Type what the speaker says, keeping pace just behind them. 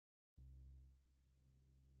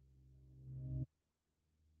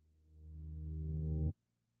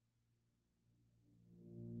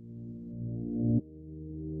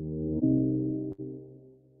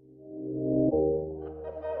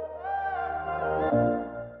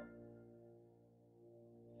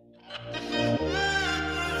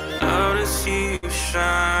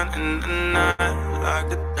in the night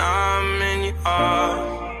like a diamond in your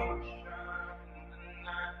heart.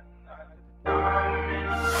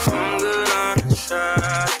 I'm good on the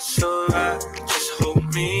side, so right, just hold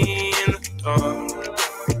me in the dark.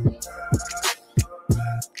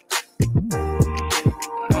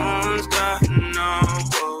 No one's gotta know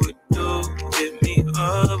what we do. Get me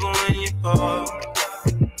up when you fall.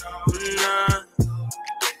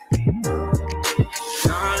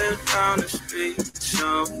 Shouting down the street,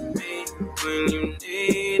 show me when you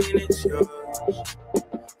need it, it's yours.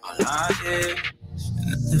 All I did is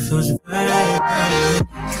nothing feels bad.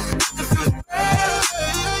 Nothing feels bad.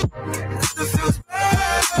 Nothing feels bad.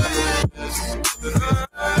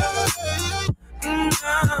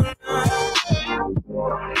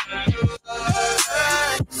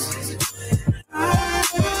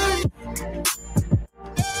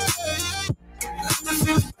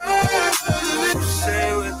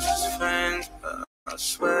 Say we're just friends, but I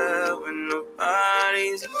swear when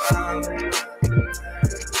nobody's around.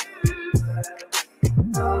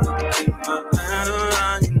 Keep my hand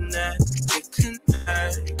around your neck, we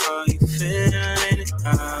connect. Are you feeling it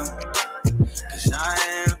now? 'Cause I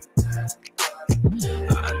am.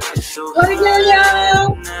 I got so high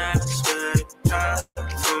and I swear to God,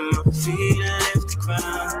 from my feet and hit the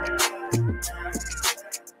ground.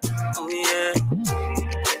 Oh yeah.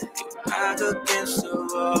 Back against the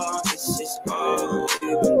wall, this is all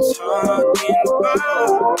we've been talking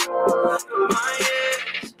about. In my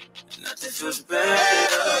ears, nothing feels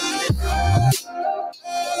better.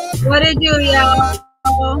 What it do, y'all?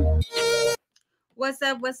 What's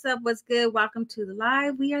up? What's up? What's good? Welcome to the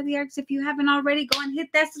live. We are the Eric's. If you haven't already, go and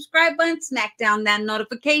hit that subscribe button, smack down that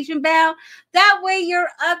notification bell. That way you're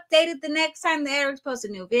updated the next time the Eric's posts a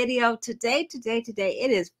new video. Today,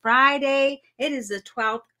 it is Friday. It is the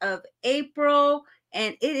 12th of April,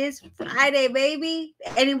 and it is Friday, baby.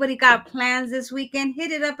 Anybody got plans this weekend?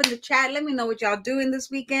 Hit it up in the chat. Let me know what y'all doing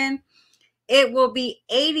this weekend. It will be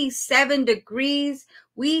 87 degrees.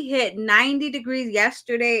 We hit 90 degrees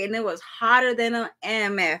yesterday, and it was hotter than an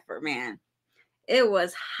MFer, man. It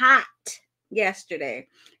was hot yesterday,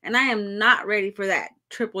 and I am not ready for that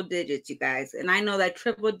triple digits, you guys. And I know that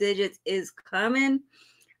triple digits is coming.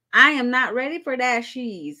 I am not ready for that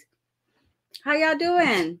cheese. How y'all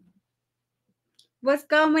doing? What's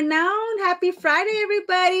going on? Happy Friday,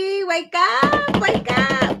 everybody. Wake up, wake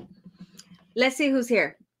up. Let's see who's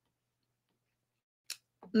here.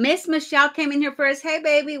 Miss Michelle came in here first. Hey,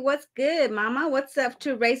 baby, what's good, mama? What's up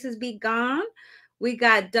to Races Be Gone? We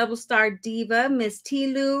got Double Star Diva, Miss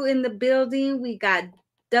T-Lou in the building. We got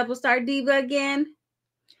Double Star Diva again.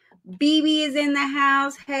 BB is in the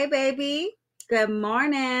house. Hey, baby. Good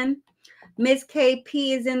morning. Miss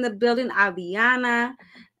KP is in the building. Aviana.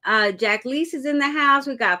 Jack Leese is in the house.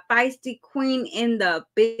 We got Feisty Queen in the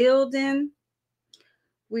building.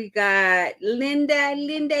 We got Linda.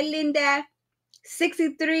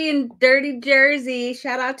 63 in Dirty Jersey.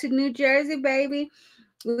 Shout out to New Jersey, baby.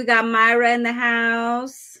 We got Myra in the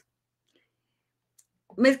house.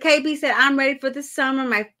 Miss KB said, I'm ready for the summer,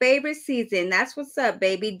 my favorite season. That's what's up,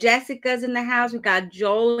 baby. Jessica's in the house. We got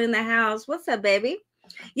Joel in the house. What's up, baby?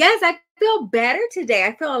 Yes, I feel better today.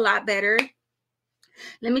 I feel a lot better.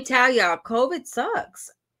 Let me tell y'all, COVID sucks.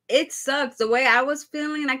 It sucks. The way I was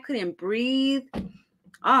feeling, I couldn't breathe.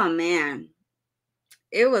 Oh, man.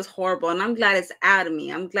 It was horrible, and I'm glad it's out of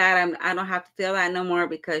me. I'm glad I don't have to feel that no more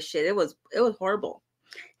because shit, it was horrible.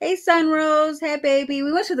 Hey, Sunrose. Hey, baby.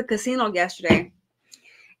 We went to the casino yesterday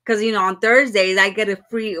because, you know, on Thursdays I get a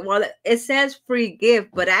free, well, it says free gift,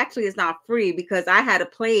 but actually it's not free because I had to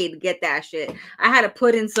play to get that shit. I had to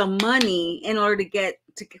put in some money in order to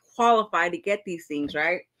qualify to get these things,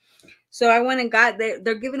 right? So I went and got,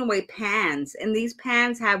 they're giving away pans, and these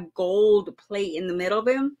pans have gold plate in the middle of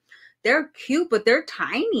them. They're cute, but they're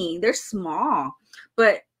tiny. They're small.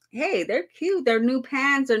 But hey, they're cute. They're new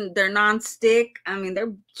pans, and they're non-stick. I mean,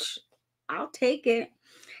 I'll take it.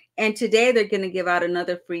 And today they're going to give out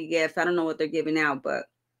another free gift. I don't know what they're giving out, but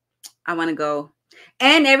I want to go.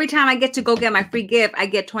 And every time I get to go get my free gift, I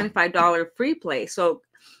get $25 free play. So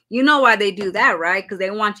you know why they do that, right? Because they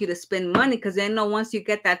want you to spend money, because they know once you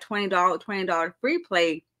get that $20 free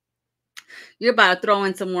play, you're about to throw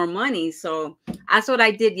in some more money. So that's what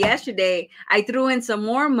I did yesterday. I threw in some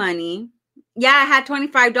more money. Yeah, I had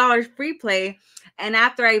 $25 free play. And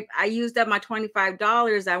after I used up my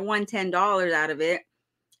 $25, I won $10 out of it.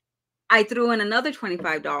 I threw in another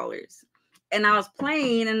 $25. And I was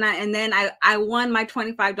playing, and then I won my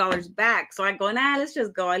 $25 back. So I go, nah, let's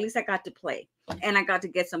just go. At least I got to play. And I got to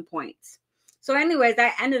get some points. So anyways,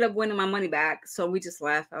 I ended up winning my money back. So we just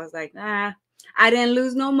left. I was like, nah. I didn't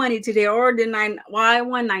lose no money today, or did I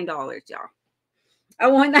won $9, y'all. I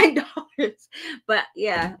won $9. But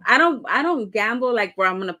yeah, I don't gamble like where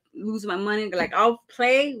I'm gonna lose my money. Like I'll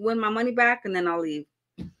play, win my money back, and then I'll leave.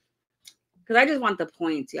 Because I just want the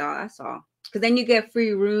points, y'all. That's all. Because then you get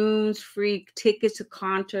free rooms, free tickets to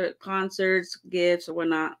concerts, gifts, or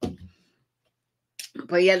whatnot.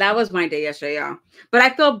 But yeah, that was my day yesterday, y'all. But I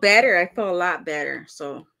feel better. I feel a lot better.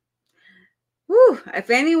 So, whew, if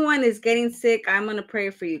anyone is getting sick, I'm going to pray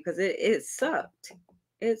for you because it sucked.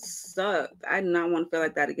 It sucked. I do not want to feel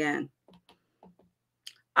like that again.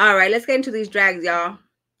 All right, let's get into these drags, y'all.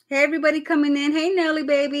 Hey, everybody coming in. Hey, Nelly,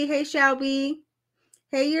 baby. Hey, Shelby.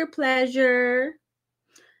 Hey, Your Pleasure.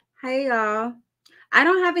 Hey, y'all. I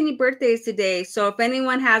don't have any birthdays today, so if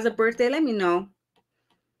anyone has a birthday, let me know.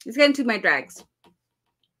 Let's get into my drags.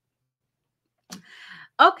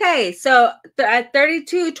 Okay, so at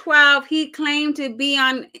 3212, he claimed to be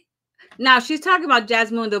on. Now she's talking about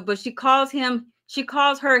Jasmundo, but she calls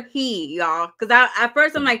her he, y'all. Because at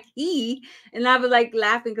first I'm like he, and I was like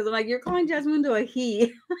laughing because I'm like, you're calling Jasmundo a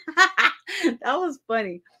he. That was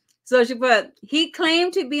funny. So she put, he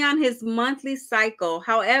claimed to be on his monthly cycle.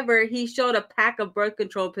 However, he showed a pack of birth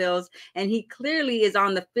control pills, and he clearly is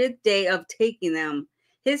on the 5th day of taking them.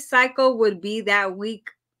 His cycle would be that week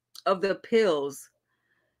of the pills.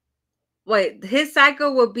 Wait, his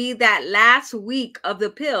cycle will be that last week of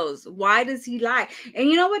the pills. Why does he lie? And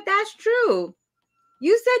you know what? That's true.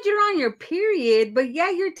 You said you're on your period, but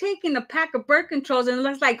yeah, you're taking a pack of birth controls and it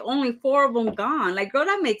looks like only 4 of them gone. Like, girl,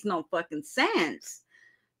 that makes no fucking sense.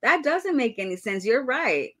 That doesn't make any sense. You're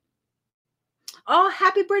right. Oh,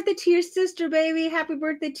 happy birthday to your sister, baby. Happy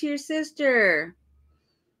birthday to your sister.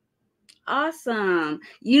 Awesome.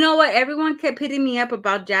 You know what? Everyone kept hitting me up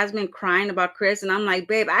about Jasmine crying about Chris. And I'm like,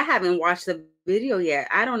 babe, I haven't watched the video yet.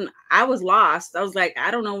 I was lost. I was like, I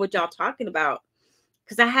don't know what y'all talking about.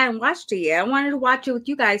 Because I hadn't watched it yet. I wanted to watch it with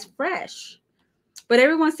you guys fresh. But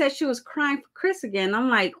everyone said she was crying for Chris again. I'm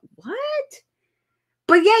like, what?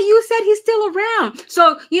 But yeah, you said he's still around.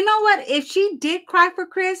 So you know what? If she did cry for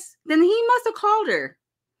Chris, then he must have called her.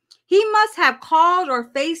 He must have called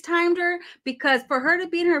or FaceTimed her, because for her to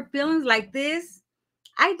be in her feelings like this,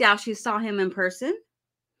 I doubt she saw him in person.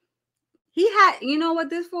 He had, you know what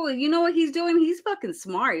this fool, you know what he's doing? He's fucking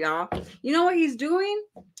smart, y'all. You know what he's doing?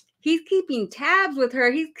 He's keeping tabs with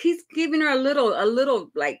her. He's giving her a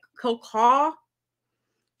little like call,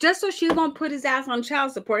 just so she won't put his ass on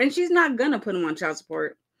child support. And she's not gonna put him on child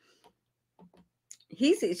support.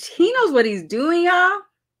 He knows what he's doing, y'all.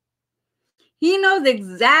 He knows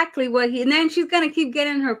exactly what and then she's gonna keep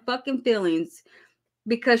getting her fucking feelings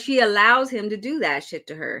because she allows him to do that shit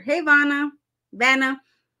to her. Hey, Vanna.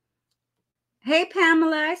 Hey,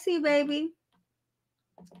 Pamela. I see you, baby.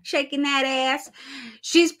 Shaking that ass.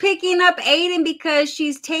 She's picking up Aiden because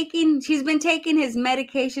she's been taking his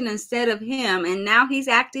medication instead of him, and now he's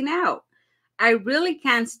acting out. I really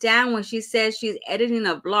can't stand when she says she's editing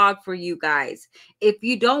a vlog for you guys. If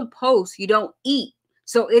you don't post, you don't eat.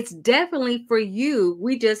 So it's definitely for you.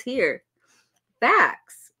 We just hear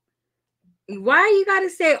facts. Why you gotta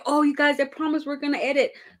say, oh, you guys, I promise we're gonna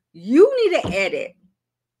edit? You need to edit.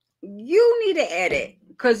 You need to edit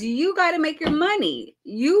because you got to make your money.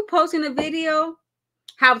 You posting a video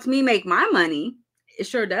helps me make my money. It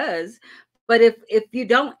sure does. But if you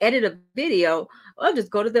don't edit a video, I'll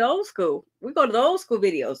just go to the old school. We go to the old school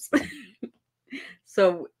videos.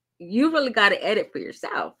 So you really got to edit for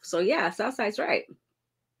yourself. So yeah, Southside's right.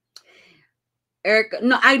 Erica,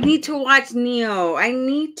 no, I need to watch Neo. I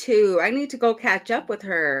need to go catch up with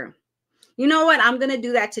her. You know what? I'm going to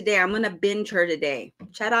do that today. I'm going to binge her today.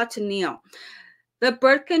 Shout out to Neil. The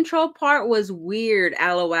birth control part was weird,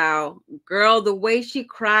 LOL. Girl, the way she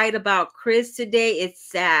cried about Chris today, it's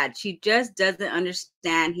sad. She just doesn't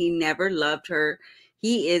understand. He never loved her.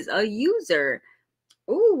 He is a user.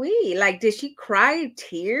 Ooh wee. Like, did she cry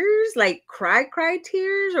tears? Like, cry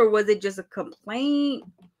tears? Or was it just a complaint?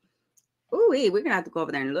 Ooh wee. We're going to have to go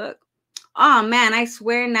over there and look. Oh man, I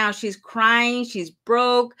swear now she's crying. She's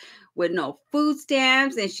broke with no food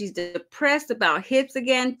stamps and she's depressed about hips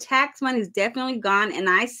again. Tax money is definitely gone. And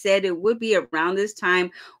I said it would be around this time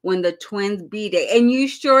when the twins B-Day. And you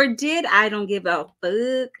sure did. I don't give a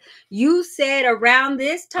fuck. You said around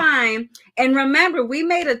this time. And remember, we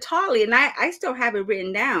made a tally and I still have it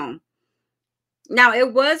written down. Now,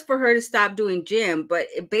 it was for her to stop doing gym, but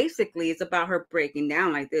basically it's about her breaking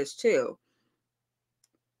down like this too.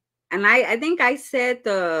 And I think I said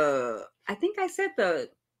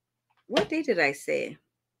what day did I say?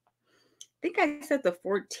 I think I said the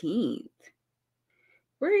 14th.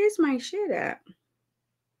 Where is my shit at?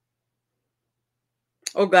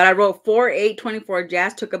 Oh God, I wrote 4/8/24.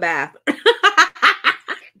 Jazz took a bath. I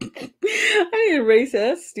need to erase that.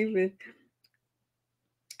 That's stupid.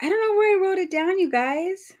 I don't know where I wrote it down, you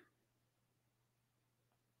guys.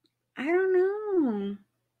 I don't know.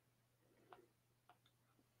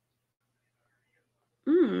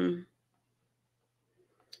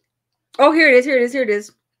 Oh, here it is. Here it is. Here it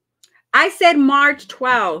is. I said March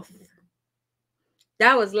 12th.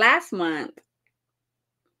 That was last month.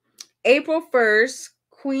 April 1st.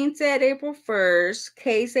 Queen said April 1st.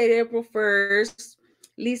 Kay said April 1st.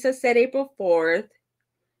 Lisa said April 4th.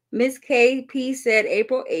 Miss KP said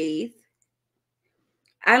April 8th.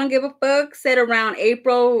 I don't give a fuck said around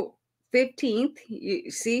April 15th.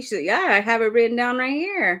 You see, yeah, I have it written down right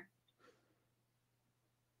here.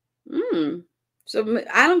 So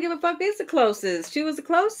I don't give a fuck is the closest. She was the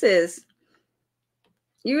closest.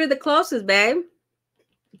 You were the closest, babe.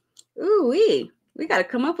 Ooh, we got to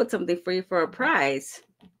come up with something for you for a prize.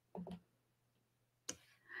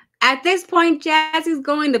 At this point, Jazzy's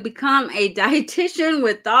going to become a dietitian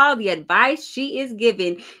with all the advice she is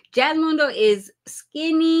giving. Jazz Mundo is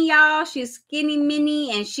skinny, y'all. She's skinny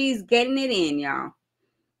mini, and she's getting it in, y'all.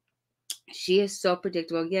 She is so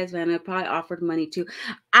predictable. Yes, man. I probably offered money too.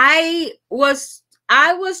 I was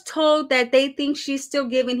told that they think she's still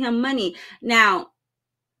giving him money. Now,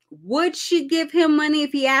 would she give him money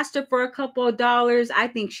if he asked her for a couple of dollars? I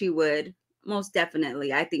think she would. Most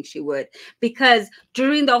definitely. I think she would. Because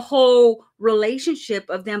during the whole relationship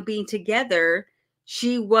of them being together,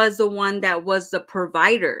 she was the one that was the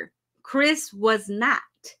provider. Chris was not.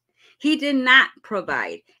 He did not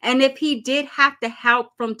provide. And if he did have to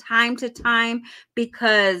help from time to time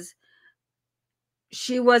because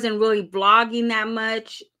she wasn't really blogging that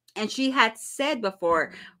much, and she had said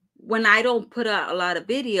before, when I don't put out a lot of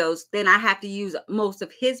videos, then I have to use most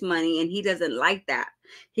of his money, and he doesn't like that.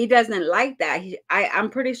 He doesn't like that. I'm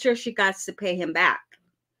pretty sure she got to pay him back.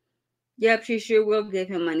 Yep, she sure will give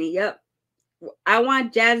him money. Yep. I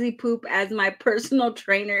want Jazzy Poop as my personal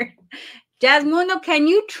trainer. Jazz Mundo, can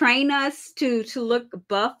you train us to look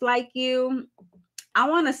buff like you? I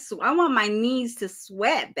want my knees to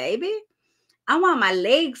sweat, baby. I want my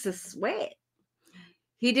legs to sweat.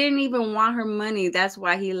 He didn't even want her money. That's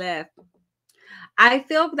why he left. I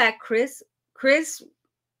feel that Chris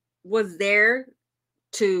was there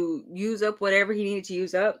to use up whatever he needed to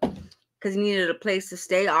use up because he needed a place to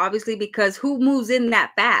stay, obviously, because who moves in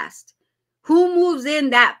that fast? Who moves in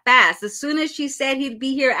that fast? As soon as she said he'd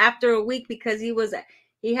be here after a week because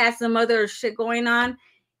he had some other shit going on,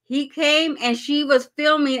 he came and she was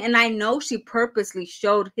filming, and I know she purposely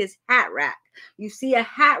showed his hat rack. You see a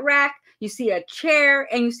hat rack, you see a chair,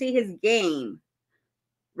 and you see his game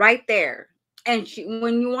right there. And she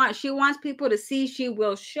wants people to see, she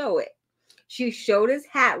will show it. She showed his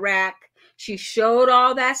hat rack. She showed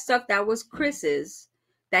all that stuff that was Chris's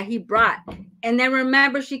that he brought. And then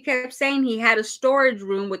remember, she kept saying he had a storage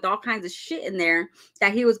room with all kinds of shit in there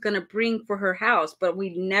that he was going to bring for her house. But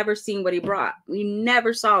we'd never seen what he brought. We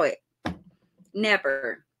never saw it.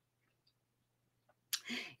 Never.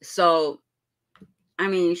 So, I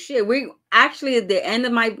mean, shit. We actually, at the end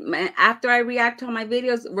of after I react to all my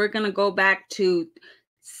videos, we're going to go back to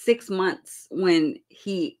 6 months when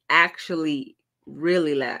he actually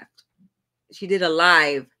really left. She did a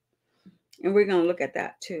live, and we're going to look at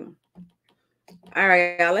that too. All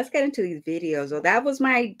right, y'all, let's get into these videos. So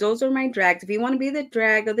those are my drags. If you want to be the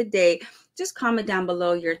drag of the day, just comment down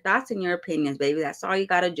below your thoughts and your opinions, baby. That's all you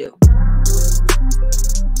got to do.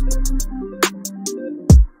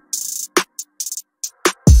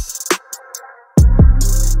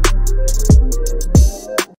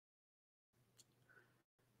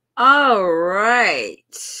 All right.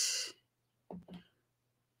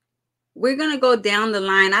 We're going to go down the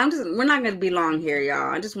line. We're not going to be long here,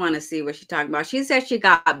 y'all. I just want to see what she's talking about. She said she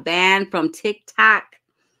got banned from TikTok.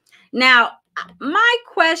 Now, my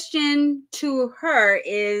question to her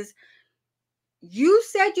is, you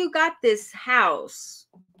said you got this house,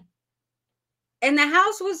 and the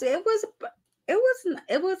house it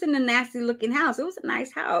wasn't a nasty looking house. It was a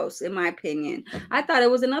nice house, in my opinion. I thought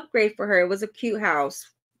it was an upgrade for her. It was a cute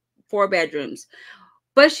house, 4 bedrooms.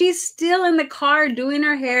 But she's still in the car doing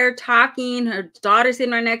her hair, talking. Her daughter's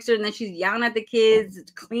sitting right next to her, and then she's yelling at the kids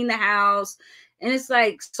to clean the house. And it's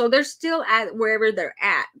like, so they're still at wherever they're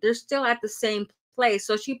at. They're still at the same place.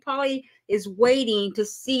 So she probably is waiting to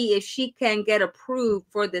see if she can get approved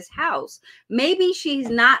for this house. Maybe she's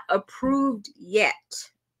not approved yet.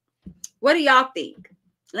 What do y'all think?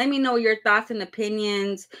 Let me know your thoughts and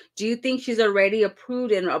opinions. Do you think she's already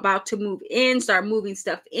approved and about to move in, start moving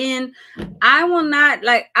stuff in? I will not,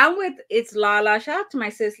 like, I'm with, it's Lala. Shout out to my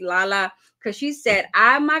sis Lala, because she said,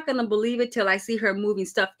 I'm not going to believe it till I see her moving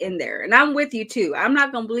stuff in there. And I'm with you too. I'm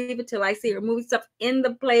not going to believe it till I see her moving stuff in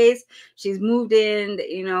the place. She's moved in,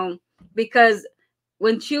 you know, because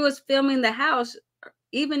when she was filming the house,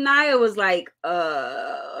 even Naya was like,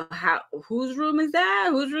 how, whose room is that?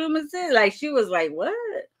 Whose room is it? Like, she was like, what?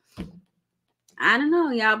 I don't know,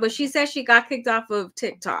 y'all, but she said she got kicked off of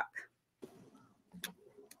TikTok.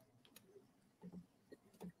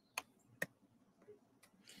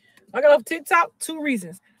 I got off TikTok, 2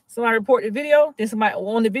 reasons. Somebody reported the video, then somebody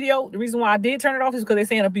on the video. The reason why I did turn it off is because they're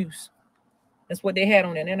saying abuse. That's what they had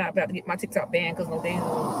on there. They're not about to get my TikTok banned because no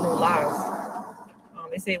lies.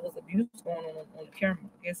 They say it was abuse going on the camera.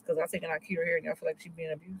 I guess because I taking out Kira here and I feel like she's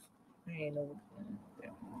being abused. I ain't know what's going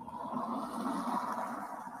on.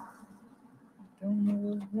 Don't know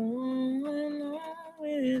what's going on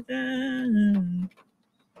with that.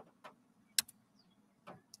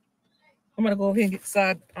 I'm gonna go over here and get the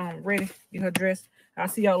side ready, get her dressed. I'll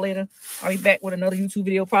see y'all later. I'll be back with another YouTube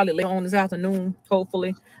video probably later on this afternoon,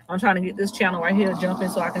 hopefully. I'm trying to get this channel right here jumping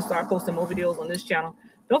so I can start posting more videos on this channel.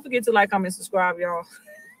 Don't forget to like, comment, subscribe, y'all.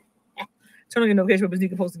 Turn on your notification so you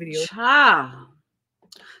can post the videos. Ciao.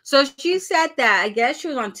 So she said that, I guess she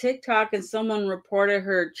was on TikTok and someone reported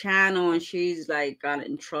her channel and she's like got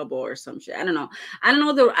in trouble or some shit. I don't know.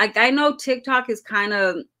 I know TikTok is kind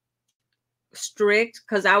of strict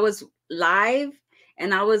because I was live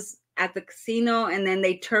and I was at the casino and then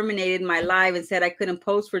they terminated my live and said I couldn't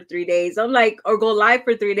post for 3 days. I'm like, or go live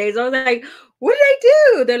for 3 days. I was like, what did I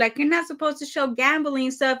do? They're like, you're not supposed to show gambling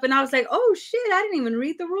stuff. And I was like, oh shit, I didn't even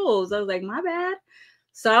read the rules. I was like, my bad.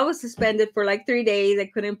 So I was suspended for like 3 days. I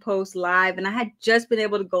couldn't post live and I had just been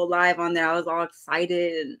able to go live on there. I was all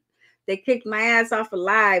excited and they kicked my ass off of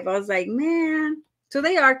live. I was like, man. So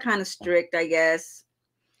they are kind of strict, I guess.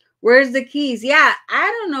 Where's the keys? Yeah, I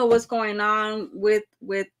don't know what's going on with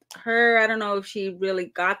her. I don't know if she really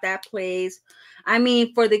got that place. I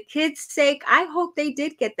mean, for the kids' sake, I hope they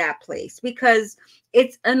did get that place because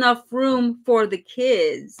it's enough room for the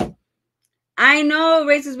kids. I know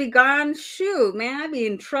races be gone. Shoot, man, I'd be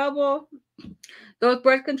in trouble. Those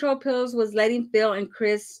birth control pills was letting Phil and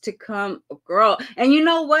Chris to come, girl. And you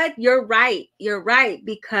know what? You're right. You're right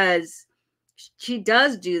because she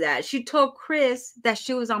does do that. She told Chris that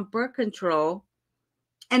she was on birth control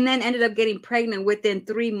and then ended up getting pregnant within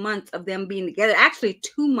 3 months of them being together. Actually,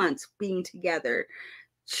 2 months being together.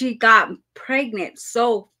 She got pregnant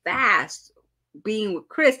so fast being with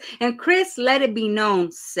Chris. And Chris let it be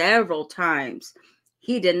known several times.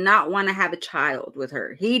 He did not want to have a child with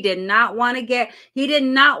her. He did not want to get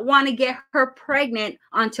her pregnant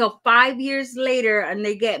until 5 years later and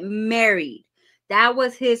they get married. That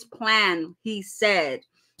was his plan, he said,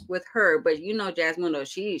 with her. But you know, Jasmine,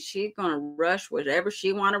 she gonna rush whatever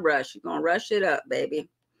she want to rush. She's gonna rush it up, baby.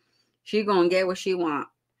 She gonna get what she want.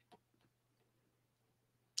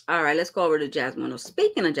 All right, let's go over to Jasmine.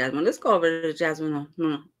 Speaking of Jasmine, let's go over to Jasmine.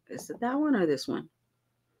 No, is it that one or this one?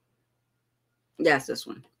 Yes, this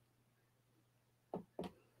one.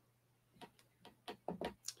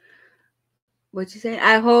 What you say?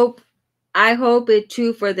 I hope it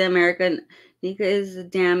too for the American. Nika is a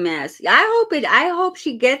damn mess. I hope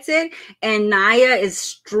she gets it. And Naya is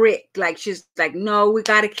strict. Like she's like, no, we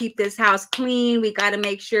got to keep this house clean. We got to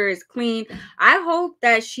make sure it's clean. I hope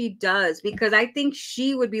that she does because I think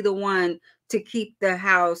she would be the one to keep the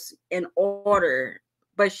house in order.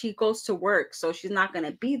 But she goes to work, so she's not going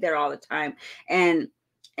to be there all the time. And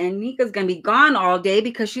Nika's going to be gone all day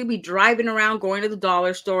because she'll be driving around, going to the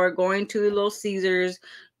dollar store, going to the Little Caesars,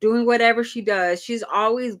 doing whatever she does. She's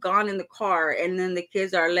always gone in the car, and then the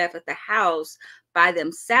kids are left at the house by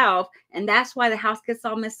themselves. And that's why the house gets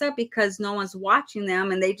all messed up because no one's watching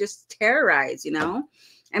them and they just terrorize, you know?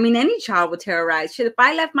 I mean, any child would terrorize. Shit, if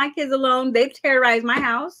I left my kids alone, they'd terrorize my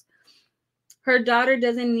house. Her daughter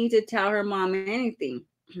doesn't need to tell her mom anything.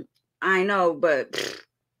 I know, but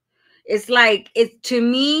it's like, to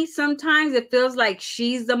me, sometimes it feels like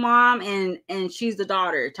she's the mom and she's the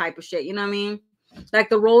daughter type of shit. You know what I mean? Like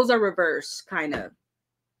the roles are reversed, kind of.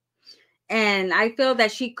 And I feel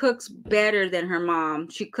that she cooks better than her mom.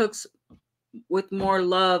 She cooks with more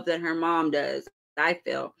love than her mom does, I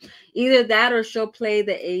feel. Either that or she'll play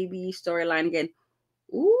the AB storyline again.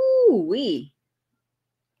 Ooh, wee.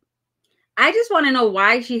 I just want to know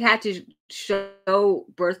why she had to show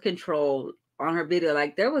birth control on her video.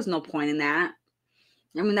 Like, there was no point in that.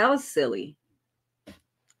 I mean, that was silly.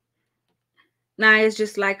 Naya's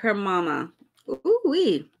just like her mama.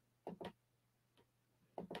 Ooh-wee.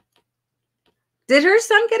 Did her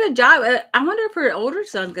son get a job? I wonder if her older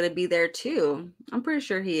son's going to be there too. I'm pretty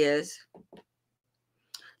sure he is.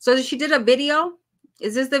 So she did a video.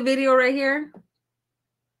 Is this the video right here?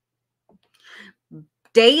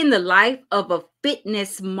 Day in the life of a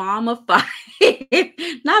fitness mama 5.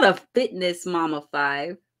 Not a fitness mama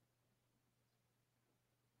 5.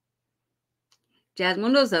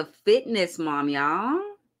 Jasmundo's a fitness mom, y'all.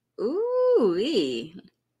 Ooh-wee.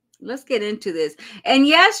 Let's get into this. And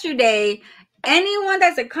yesterday, anyone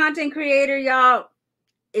that's a content creator, y'all,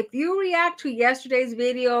 if you react to yesterday's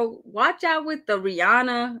video, watch out with the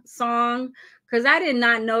Rihanna song, because I did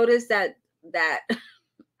not notice that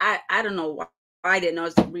I don't know why I didn't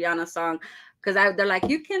notice the Rihanna song, because they're like,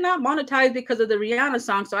 you cannot monetize because of the Rihanna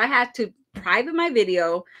song. So I had to private my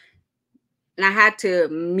video and I had to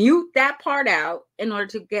mute that part out in order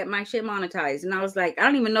to get my shit monetized. And I was like, I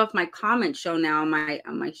don't even know if my comments show now on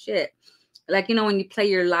my shit. Like, you know, when you play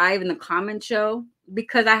your live in the comment show,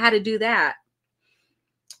 because I had to do that.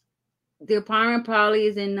 The apartment probably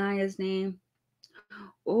is in Naya's name.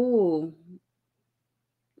 Oh,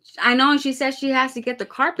 I know. And she says she has to get the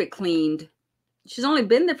carpet cleaned. She's only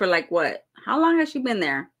been there for like what? How long has she been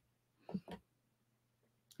there?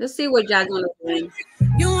 Let's see what Jasmine is doing.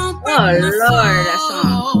 Oh, Lord, that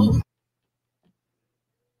song.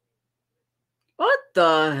 What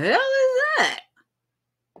the hell is that?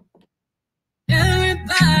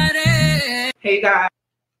 Everybody. Hey, guys.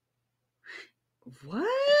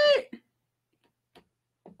 What?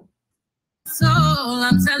 So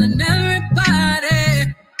I'm telling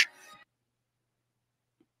everybody.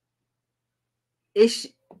 Is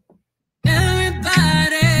she?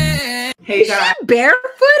 Everybody. Hey, is guys. she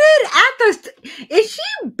barefooted at the? Is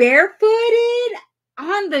she barefooted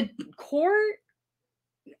on the court?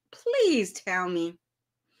 Please tell me.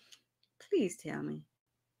 Please tell me.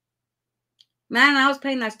 Man, I was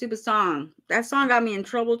playing that stupid song. That song got me in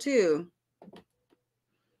trouble too.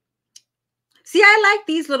 See, I like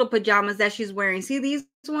these little pajamas that she's wearing. See these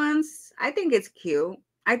ones? I think it's cute.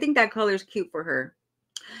 I think that color is cute for her.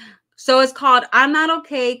 So it's called I'm Not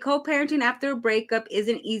Okay. Co-parenting after a breakup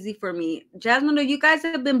isn't easy for me. Jasmine, you guys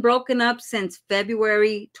have been broken up since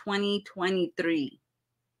February 2023.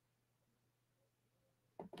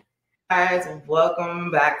 Guys, welcome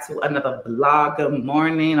back to another vlog. Good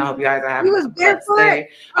morning. I hope you guys are having a blessed day.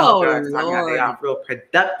 I hope you guys are Lord. talking out day off real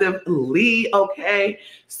productively. Okay,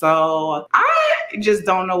 so I just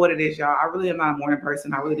don't know what it is, y'all. I really am not a morning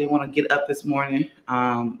person. I really didn't want to get up this morning,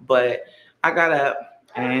 but I got up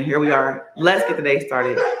and here we are. Let's get the day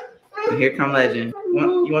started. And here come Legend.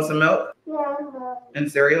 You want some milk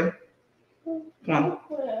and cereal? Come on.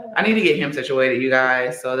 I need to get him situated, you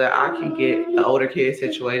guys, so that I can get the older kids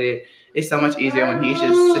situated. It's so much easier when he's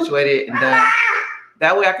just situated and done.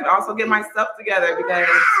 That way I can also get my stuff together because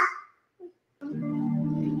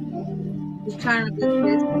He's trying to do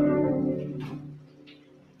this.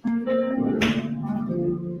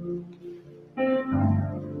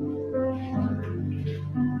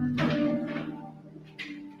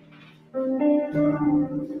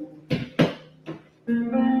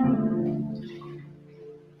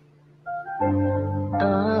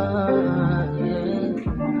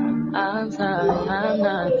 I'm sorry, I'm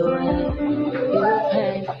not the way you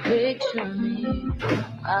paint a picture of me.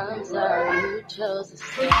 I'm sorry you chose to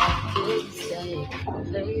stay, didn't stay,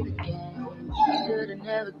 play the game. Should've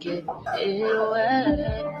never given it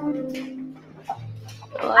away.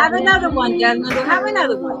 Have another one, Jasmine. Have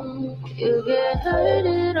another one. You get hurt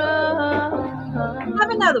at all.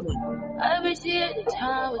 Have another one. I appreciate the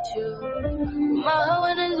time with you. My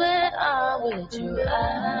heart is when I'm with you.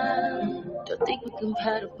 I don't think we're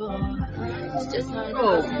compatible. It's just not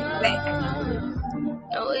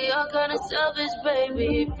no, we are kind of selfish,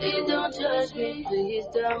 baby. Please don't judge me. Please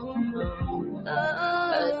don't. I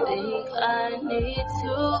think I need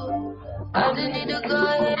to. I just need to go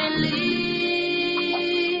ahead and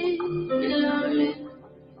leave. Be lonely.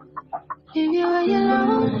 If you are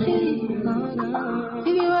lonely, if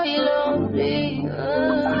you are lonely,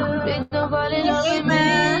 please don't fall in love with me.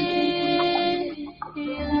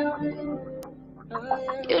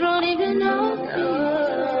 You don't even know me.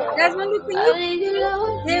 Jasmine, can you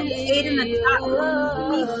give Aiden a top?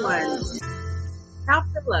 He needs one. Top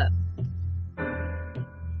Phillip.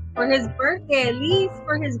 For his birthday, at least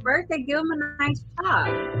for his birthday, give him a nice top.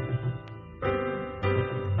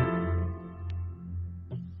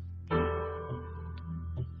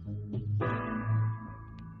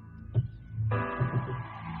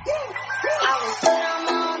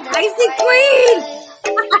 Icy Queen!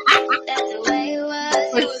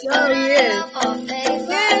 For sure he is.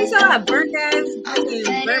 Yeah, you saw that burnt ass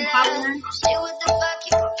fucking burnt popcorn.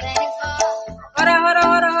 Hold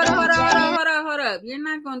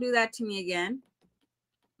gonna do that to me again.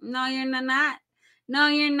 No, you're not. No,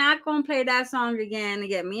 you're not gonna play that song again to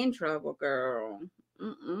get me in trouble, girl.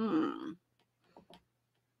 Mm-mm.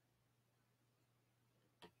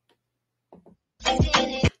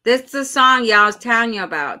 This is the song y'all was telling you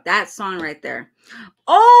about. That song right there.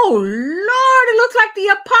 Oh Lord, it looks like the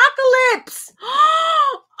apocalypse.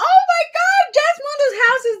 Oh my God, Jasmundo's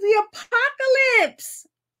house is the apocalypse.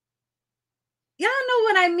 Y'all know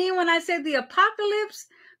what I mean when I say the apocalypse?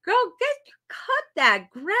 Girl, cut that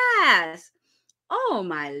grass. Oh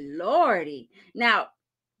my Lordy. Now,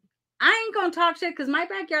 I ain't gonna talk shit because my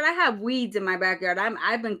backyard, I have weeds in my backyard.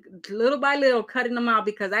 I've been little by little cutting them out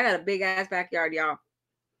because I got a big ass backyard, y'all.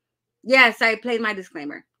 Yes, I played my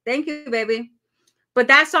disclaimer. Thank you, baby. But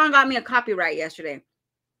that song got me a copyright yesterday.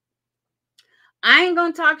 I ain't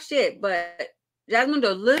gonna talk shit, but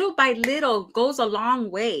Jasmundo, little by little goes a long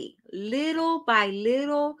way. Little by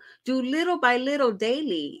little, do little by little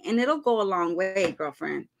daily, and it'll go a long way,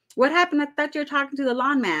 girlfriend. What happened? I thought you were talking to the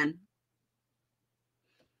lawn man.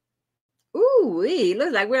 Ooh,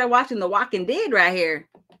 looks like we're watching The Walking Dead right here.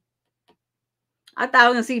 I thought I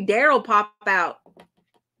was gonna see Daryl pop out.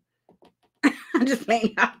 I'm just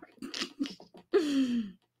playing out.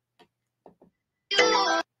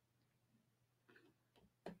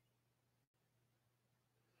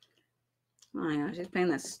 Oh my gosh, she's playing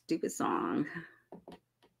that stupid song.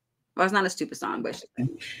 Well, it's not a stupid song, but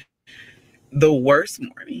the worst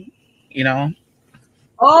morning, you know.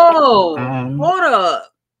 Oh, hold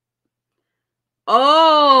up.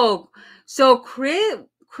 Oh, so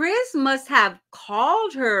Chris must have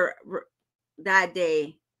called her that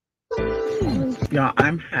day. Y'all,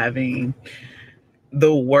 I'm having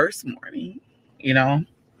the worst morning, you know.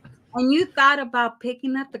 And you thought about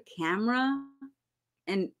picking up the camera,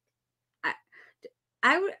 and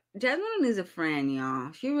Jasmine needs a friend,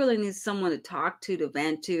 y'all. She really needs someone to talk to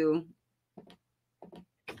vent to.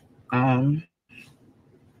 I'm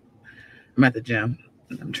at the gym.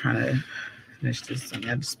 I'm trying to finish this. I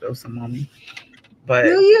had to spill some on me. But do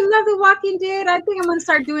you love The Walking Dead? I think I'm gonna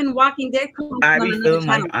start doing Walking Dead. I be feeling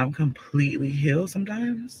like I'm completely healed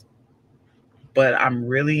sometimes, but I'm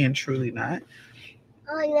really and truly not.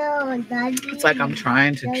 Oh no, Daddy. It's like I'm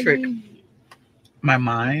trying to trick my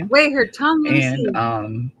mind. Wait, her tongue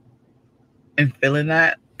and feeling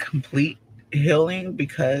that complete healing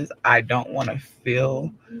because I don't want to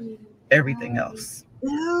feel everything else.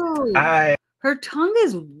 Ew. Her tongue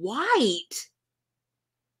is white.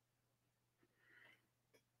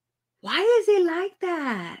 Why is it like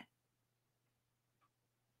that?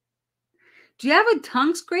 Do you have a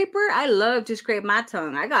tongue scraper? I love to scrape my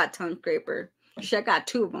tongue. I got a tongue scraper. Shit, I got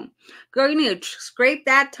 2 of them. Girl, you need to scrape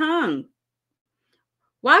that tongue.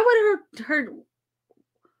 Why would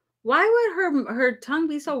her tongue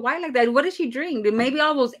be so white like that? What does she drink? Maybe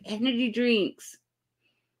all those energy drinks.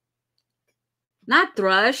 Not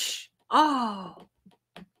Thrush. Oh.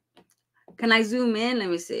 Can I zoom in? Let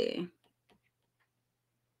me see.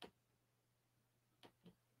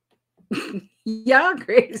 Y'all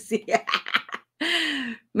crazy.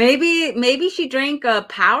 Maybe she drank a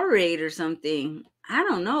Powerade or something. I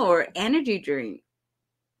don't know, or energy drink.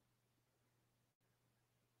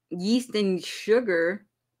 Yeast and sugar.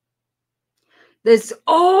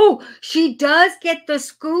 She does get the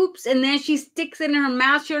scoops and then she sticks it in her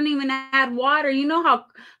mouth. She don't even add water. You know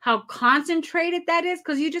how concentrated that is?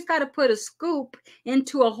 Because you just got to put a scoop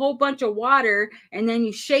into a whole bunch of water and then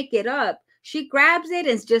you shake it up. She grabs it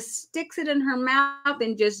and just sticks it in her mouth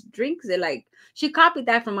and just drinks it. Like, she copied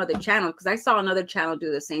that from other channels because I saw another channel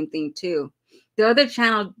do the same thing too. The other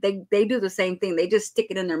channel, they do the same thing. They just stick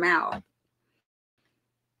it in their mouth.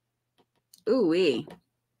 Ooh-wee.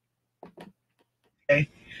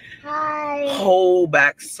 Hi. Hold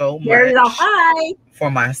back so much for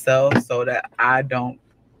myself so that I don't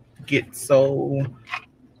get so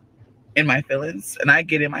in my feelings, and I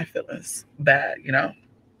get in my feelings bad, you know.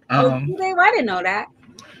 I didn't know that.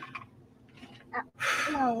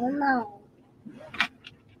 No.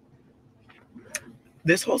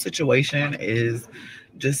 This whole situation is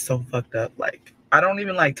just so fucked up. Like, I don't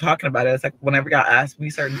even like talking about it. It's like whenever y'all ask me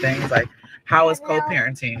certain things, like, how is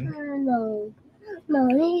co-parenting?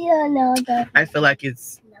 I feel like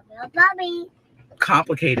it's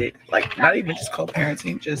complicated. Like, not even just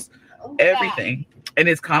co-parenting, just everything. And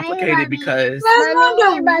it's complicated because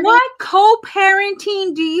what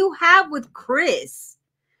co-parenting do you have with Chris?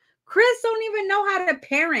 Chris don't even know how to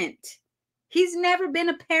parent. He's never been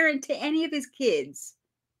a parent to any of his kids.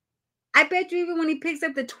 I bet you even when he picks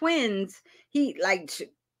up the twins, he like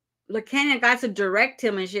LaKenya got to direct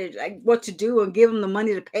him and shit, like what to do and give him the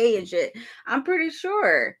money to pay and shit. I'm pretty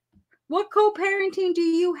sure. What co-parenting do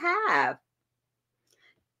you have?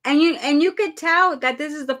 And you could tell that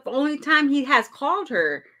this is the only time he has called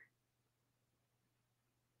her.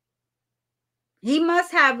 He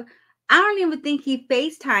must have, I don't even think he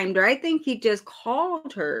FaceTimed her. I think he just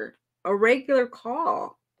called her a regular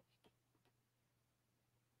call.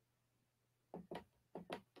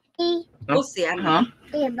 We'll see. I don't know.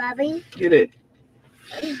 Hey, Bobby. Get it.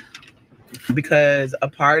 Because a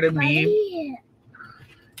part of me,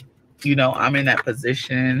 you know, I'm in that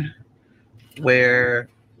position where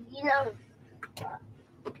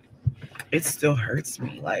it still hurts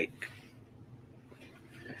me. Like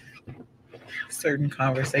certain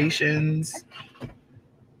conversations,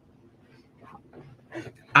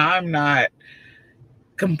 I'm not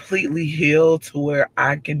completely healed to where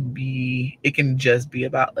I can be, it can just be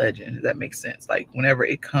about Legend. Does that make sense? Like whenever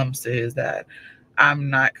it comes to his dad, I'm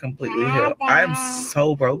not completely healed. I'm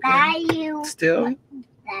so broken still.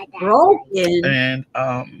 Broken? And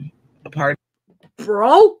a part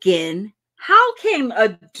broken? How can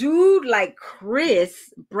a dude like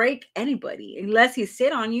Chris break anybody unless he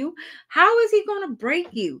sit on you? How is he going to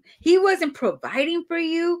break you? He wasn't providing for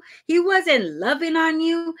you. He wasn't loving on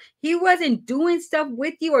you. He wasn't doing stuff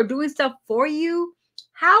with you or doing stuff for you.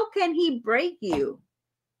 How can he break you?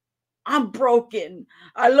 I'm broken.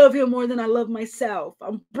 I love him more than I love myself.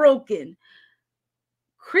 I'm broken.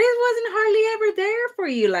 Chris wasn't hardly ever there for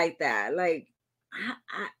you like that. Like,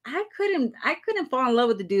 I couldn't fall in love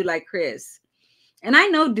with a dude like Chris. And I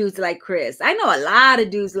know dudes like Chris. I know a lot of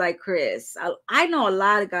dudes like Chris. I know a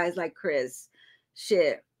lot of guys like Chris.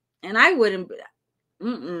 Shit. And I wouldn't.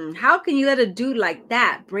 How can you let a dude like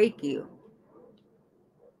that break you?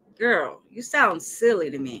 Girl, you sound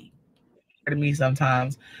silly to me. of me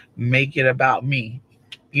sometimes make it about me.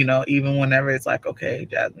 You know, even whenever it's like, okay,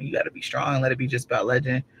 Jasmine, you got to be strong. Let it be just about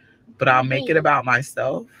Legend. But I'll make it about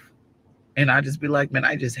myself. And I just be like, man,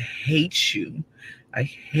 I just hate you. I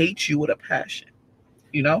hate you with a passion.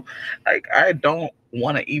 You know, like I don't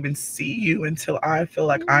want to even see you until I feel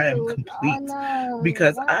like I am complete,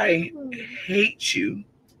 because I hate you.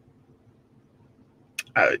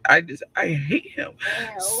 I hate him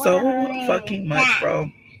so fucking much,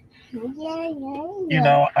 bro. You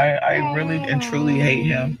know, I really and truly hate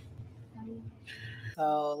him.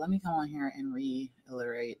 So let me come on here and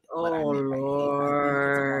reiterate what Oh, I meant by hate.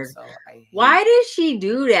 Lord. I hate. Why did she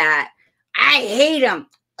do that? I hate him.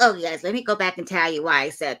 Oh, yes. Let me go back and tell you why I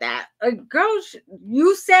said that. Girl,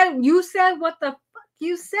 you said what the fuck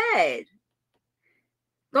you said.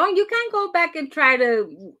 You can't go back and try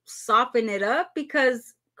to soften it up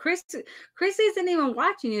because Chris isn't even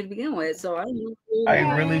watching you to begin with. So I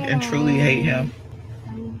really and truly hate him.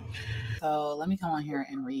 So let me come on here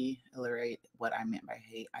and reiterate what I meant by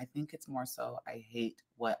hate. I think it's more so I hate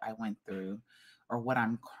what I went through or what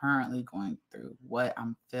I'm currently going through, what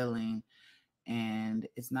I'm feeling. And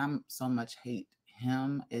it's not so much hate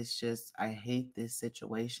him. It's just I hate this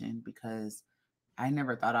situation because I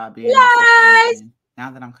never thought I'd be in this situation.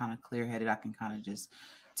 Now that I'm kind of clear-headed, I can kind of just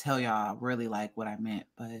tell y'all really like what I meant.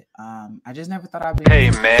 But I just never thought I'd be.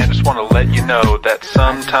 Hey man, just want to let you know that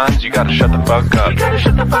sometimes you gotta shut the fuck up. You gotta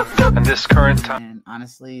shut the fuck up in this current time. And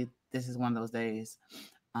honestly, this is one of those days.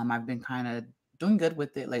 I've been kind of doing good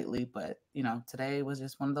with it lately, but you know, today was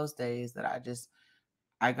just one of those days that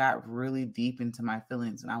I got really deep into my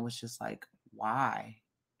feelings, and I was just like, why?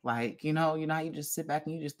 Like, you know how you just sit back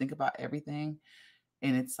and you just think about everything,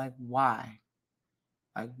 and it's like, why?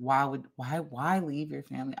 Like, why leave your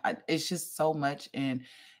family? It's just so much, and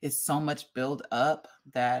it's so much build up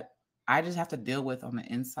that I just have to deal with on the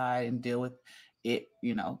inside and deal with it,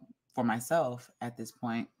 you know, for myself at this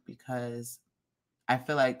point, because I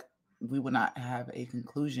feel like we would not have a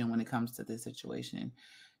conclusion when it comes to this situation.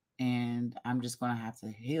 And I'm just going to have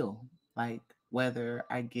to heal, like whether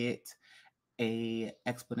I get a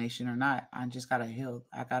explanation or not. I just got to heal.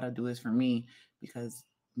 I got to do this for me, because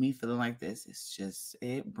me feeling like this,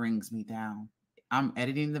 it brings me down. I'm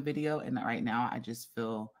editing the video, and right now I just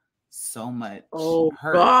feel so much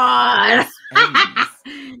hurt. God.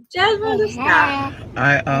 Jasmine, stop.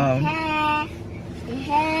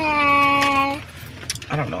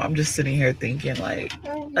 I don't know. I'm just sitting here thinking like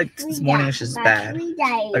this morning is just bad.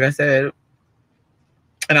 Like I said,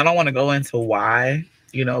 and I don't want to go into why,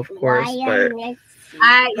 you know, of course, but you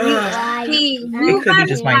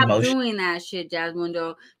gotta stop doing that shit,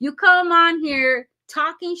 Jasmine. You come on here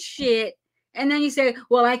talking shit, and then you say,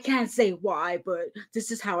 well, I can't say why, but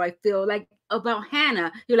this is how I feel. Like about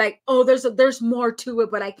Hannah, you're like, oh, there's more to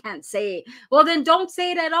it, but I can't say it. Well, then don't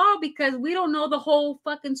say it at all, because we don't know the whole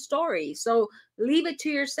fucking story. So leave it to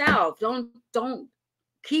yourself. Don't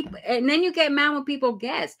And then you get mad when people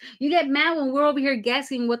guess. You get mad when we're over here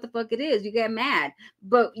guessing what the fuck it is. You get mad,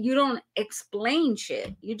 but you don't explain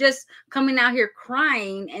shit. You just coming out here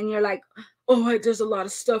crying and you're like, oh, there's a lot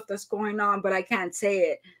of stuff that's going on, but I can't say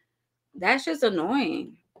it. That's just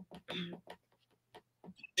annoying.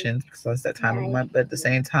 So it's that time of month, but at the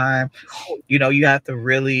same time, you know, you have to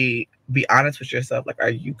really be honest with yourself. Like, are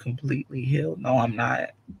you completely healed? No, I'm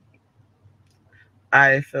not.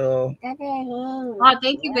 I feel thank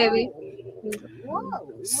you, baby,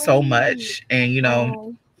 so much. And you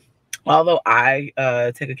know, although I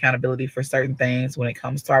take accountability for certain things when it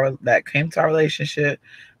comes to our relationship,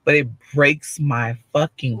 but it breaks my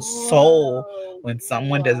fucking soul when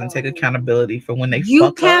someone doesn't take accountability for when they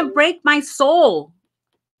you can't break my soul.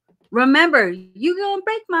 Remember, you gonna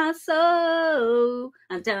break my soul.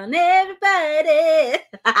 I'm telling everybody.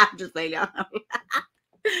 I'm just saying, y'all.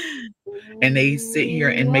 And they sit here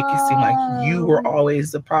and make it seem like you were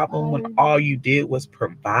always the problem when all you did was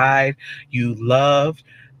provide. You loved.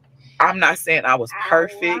 I'm not saying I was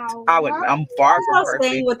perfect. I'm far from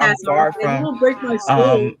perfect. I'm far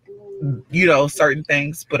from you know, certain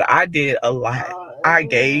things, but I did a lot. I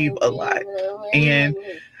gave a lot. And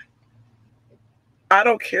I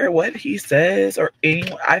don't care what he says or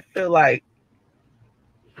anyone. I feel like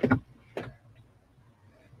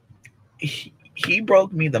he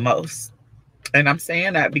broke me the most. And I'm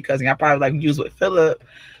saying that because I probably like use with Philip.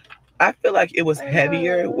 I feel like it was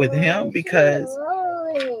heavier with him because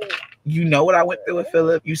you know what I went through with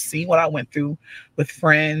Philip. You seen what I went through with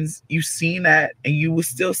friends. You seen that, and you would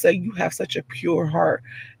still say you have such a pure heart.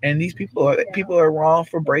 And these people are wrong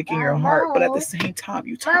for breaking your heart, but at the same time,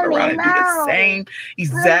 you turn around and do the same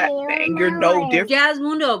exact thing. You're no different.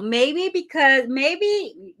 Jasmundo,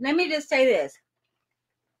 maybe let me just say this.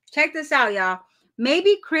 Check this out, y'all.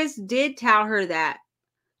 Maybe Chris did tell her that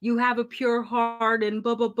you have a pure heart and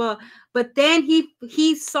blah blah blah, but then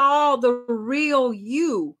he saw the real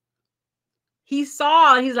you. He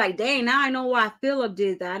saw, he's like, dang, now I know why Philip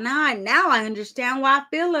did that. Now I understand why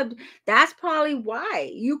Philip. That's probably why.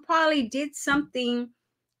 You probably did something.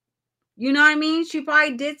 You know what I mean? She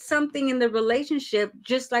probably did something in the relationship,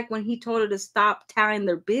 just like when he told her to stop telling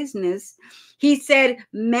their business. He said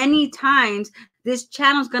many times, this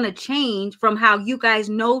channel's going to change from how you guys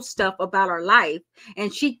know stuff about our life.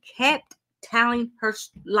 And she kept telling her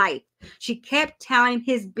life. She kept telling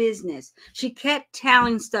his business. She kept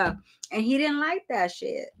telling stuff. And he didn't like that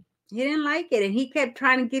shit. He didn't like it. And he kept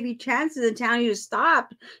trying to give you chances and telling you to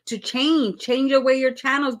stop, to change the way your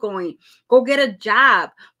channel's going. Go get a job.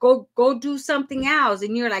 Go do something else.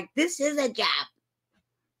 And you're like, this is a job.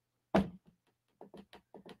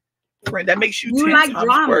 That makes you 10 times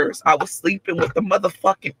drama. Worse. I was sleeping with the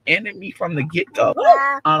motherfucking enemy from the get-go.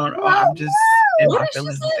 I don't know. I'm just in my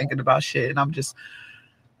feelings and thinking about shit. And I'm just...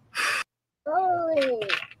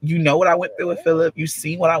 You know what I went through with Philip. You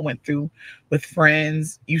seen what I went through with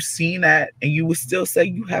friends. You seen that, and you would still say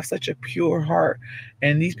you have such a pure heart.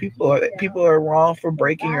 And these people are wrong for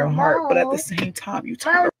breaking your heart, but at the same time,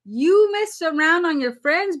 you messed around on your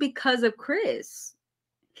friends because of Chris.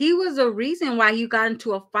 He was a reason why you got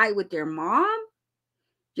into a fight with your mom,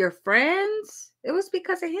 your friends. It was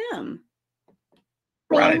because of him.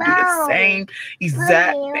 Around and do the same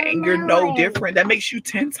exact thing. You're no different. That makes you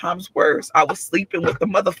 10 times worse. I was sleeping with the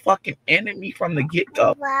motherfucking enemy from the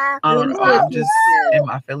get-go. I don't know. I'm just in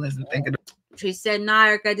my feelings and thinking. She said, nah,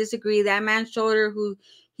 Eric, I disagree. That man showed her who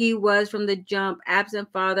he was from the jump.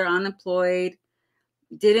 Absent father, unemployed,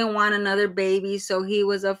 didn't want another baby, so he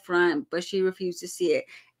was up front, but she refused to see it.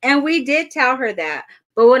 And we did tell her that.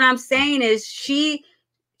 But what I'm saying is she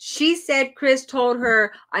said Chris told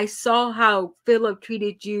her, I saw how Philip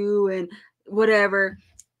treated you and whatever.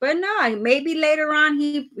 But no, maybe later on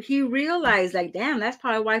he realized, like, damn, that's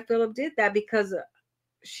probably why Philip did that, because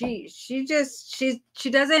she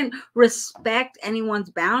doesn't respect anyone's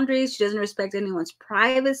boundaries. She doesn't respect anyone's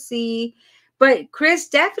privacy. But Chris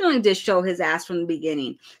definitely did show his ass from the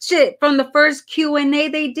beginning. Shit, from the first Q&A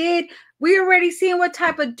they did, we already seen what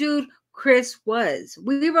type of dude Chris was.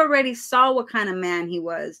 We've already saw what kind of man he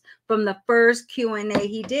was from the first Q&A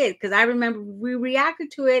he did, because I remember we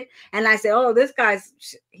reacted to it and I said, oh, this guy's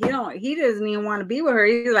he doesn't even want to be with her.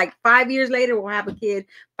 He's like, 5 years later we'll have a kid,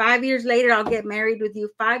 5 years later I'll get married with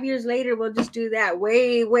you, 5 years later we'll just do that,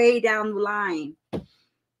 way down the line.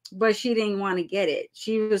 But she didn't want to get it.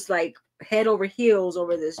 She was like head over heels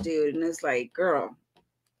over this dude, and it's like, girl,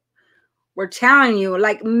 we're telling you,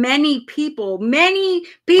 like, many people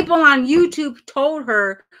on YouTube told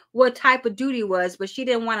her what type of dude he was, but she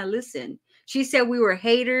didn't want to listen. She said we were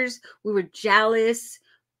haters, we were jealous.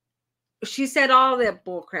 she said all that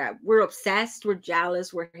bullcrap. We're obsessed. We're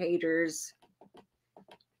jealous. We're haters.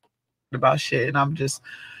 About shit, and I'm just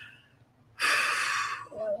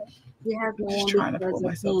trying to pull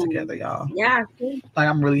myself together, y'all. Yeah. Like,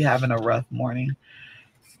 I'm really having a rough morning.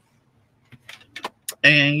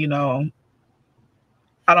 And, you know,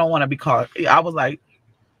 I don't want to be called. I was like,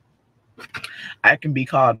 I can be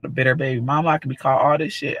called a bitter baby mama. I can be called all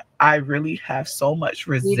this shit. I really have so much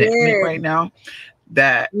resentment right now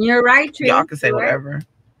that you're right. Y'all can say whatever.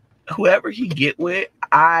 Right. Whoever he get with,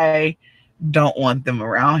 I don't want them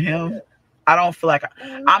around him. I don't feel like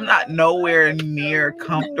I'm not nowhere near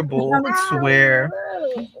comfortable to where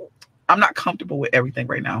I'm not comfortable with everything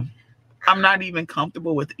right now. I'm not even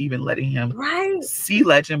comfortable with even letting him see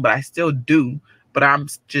Legend, but I still do. But I'm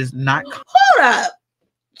just not. Hold up.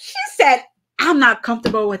 She said, I'm not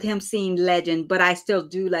comfortable with him seeing Legend, but I still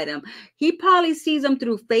do let him. He probably sees him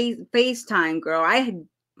through FaceTime, girl. I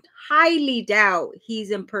highly doubt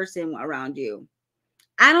he's in person around you.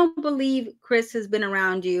 I don't believe Chris has been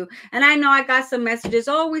around you. And I know I got some messages.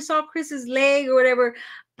 Oh, we saw Chris's leg or whatever.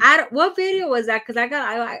 What video was that? Because I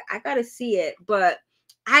got to see it. But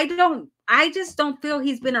I just don't feel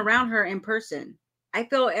he's been around her in person. I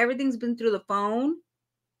feel everything's been through the phone.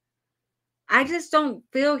 I just don't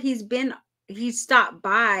feel he's stopped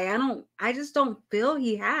by. I just don't feel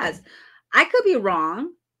he has. I could be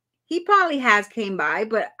wrong. He probably has came by,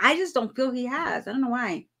 but I just don't feel he has. I don't know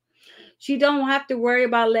why. She don't have to worry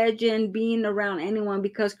about Legend being around anyone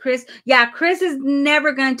because Chris is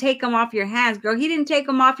never going to take him off your hands, girl. He didn't take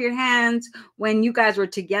him off your hands when you guys were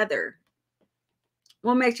together.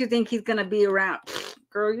 What makes you think he's going to be around?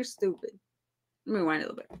 Girl, you're stupid. Let me rewind a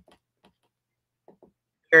little bit.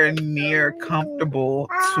 They're near comfortable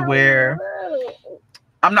to where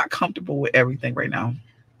I'm not comfortable with everything right now.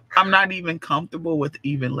 I'm not even comfortable with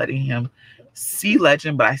even letting him see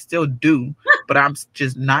Legend, but I still do. But I'm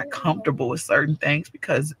just not comfortable with certain things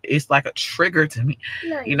because it's like a trigger to me.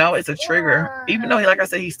 You know, it's a trigger. Even though, like I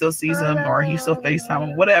said, he still sees him or he still FaceTime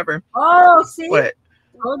him, whatever. Oh, see? But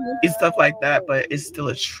it's stuff like that, but it's still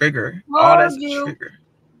a trigger. All that's a trigger.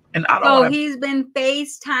 And I don't So he's been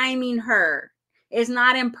FaceTiming her. It's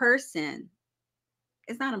not in person.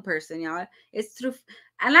 It's not in person, y'all. It's through.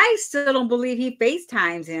 And I still don't believe he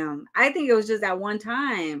FaceTimes him. I think it was just that one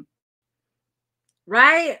time.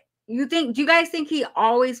 Right? Do you guys think he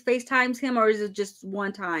always FaceTimes him or is it just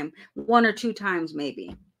one time? 1 or 2 times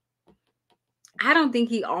maybe. I don't think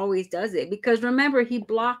he always does it because remember he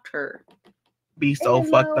blocked her. Be so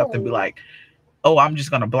fucked up and be like, oh, I'm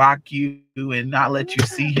just gonna block you and not let you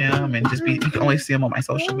see him and just you can only see him on my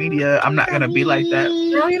social media. I'm not gonna be like that.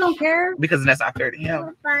 No, you don't care? Because that's not fair to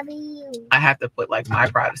him. I have to put like my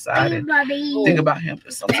pride aside and think about him.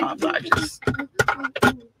 Because sometimes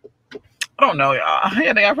I don't know, y'all. I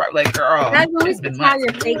think I probably like, girl, it's been months.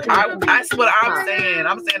 That's what I'm saying.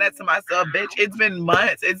 I'm saying that to myself, bitch. It's been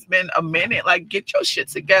months. It's been a minute. Like, get your shit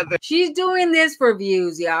together. She's doing this for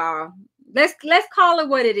views, y'all. Let's call it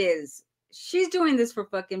what it is. She's doing this for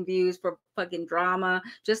fucking views, for fucking drama.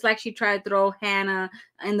 Just like she tried to throw Hannah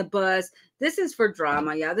in the bus. This is for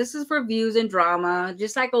drama, y'all. This is for views and drama.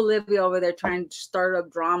 Just like Olivia over there trying to start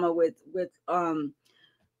up drama with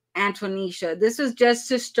Antonisha. This was just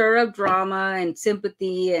to stir up drama and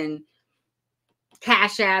sympathy and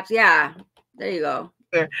cash apps. Yeah, there you go.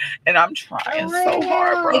 And I'm trying so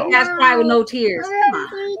hard, bro. That's cry with no tears. Come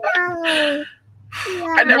on.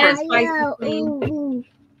 I never.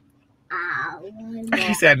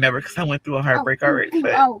 Said I never because I went through a heartbreak already.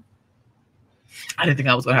 But I didn't think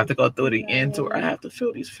I was gonna have to go through it again, to where I have to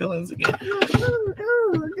feel these feelings again.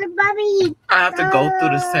 I have to go through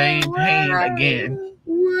the same pain again.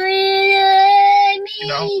 You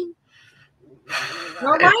know,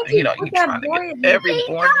 you trying to get every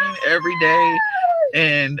morning, every day,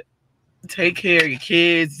 and take care of your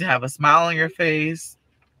kids, have a smile on your face.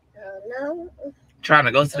 Trying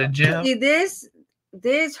to go to the gym. See, this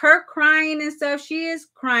her crying and stuff. She is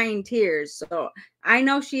crying tears. So I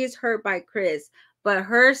know she is hurt by Chris, but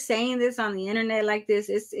her saying this on the internet like this,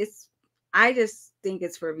 it's. I just think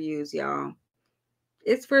it's for views, y'all.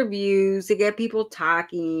 It's for views to get people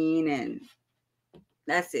talking, and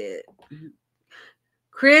that's it.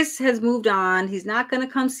 Chris has moved on. He's not going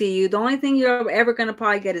to come see you. The only thing you're ever going to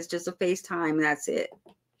probably get is just a FaceTime, and that's it.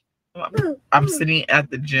 I'm sitting at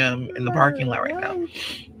the gym in the parking lot right now.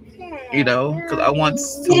 You know, because I want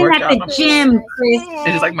to work out. At the gym, Chris.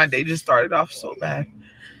 It's just like my day just started off so bad.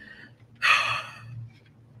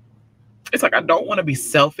 It's like I don't want to be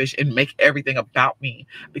selfish and make everything about me,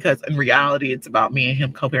 because in reality, it's about me and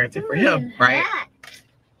him co-parenting for him, right?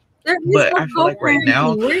 There is But no I feel like right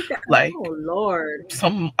now, co-parenting. Where's that? like Oh Lord.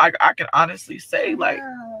 I can honestly say like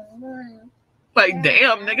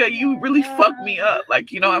damn nigga, you really fucked me up.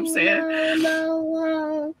 Like, you know what I'm saying?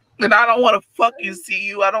 And I don't want to fucking see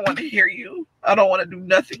you. I don't want to hear you. I don't want to do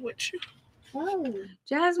nothing with you.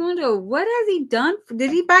 Jasmundo, what has he done?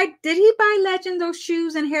 Did he buy Legend those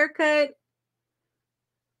shoes and haircut?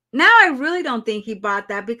 Now I really don't think he bought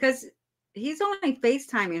that because he's only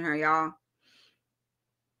FaceTiming her, y'all.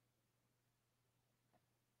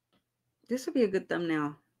 This would be a good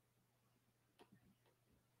thumbnail.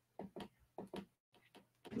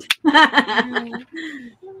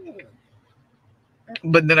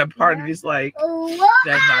 But then a part of it's like,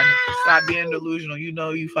 that's not, stop being delusional. You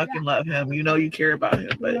know you fucking love him. You know you care about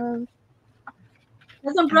him. But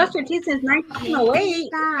hasn't brushed your teeth since 1908.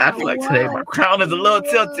 I feel like today my crown is a little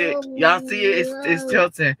tilted. Y'all see it? It's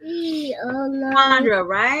tilting. Sandra,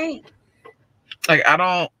 right? Like, I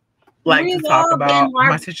don't like to talk about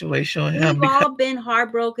my situation with him. We've all been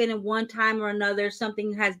heartbroken in one time or another.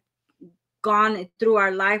 Something has gone through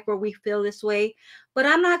our life where we feel this way. But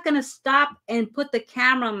I'm not going to stop and put the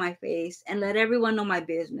camera on my face and let everyone know my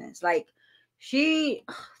business. Like,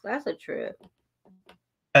 that's a trip.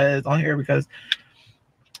 It's on here because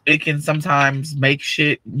it can sometimes make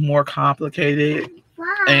shit more complicated.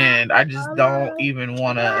 And I just don't even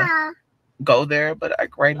want to go there. But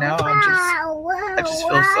like right now, I just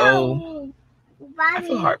feel so, I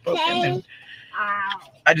feel heartbroken. And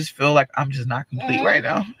I just feel like I'm just not complete right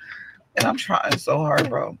now. And I'm trying so hard,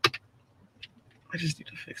 bro. I just need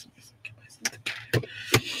to fix myself.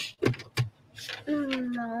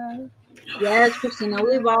 Yes, Christina,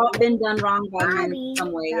 we've all been done wrong by men in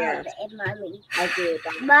some way. Yes, I did.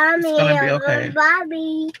 It's gonna be okay.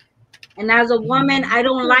 And as a woman, I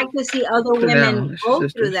don't like to see other women go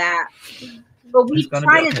through that. But we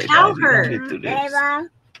try to tell her.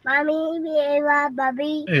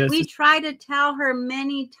 We try to tell her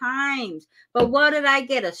many times. But what did I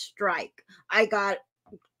get? A strike. I got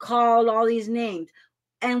called all these names.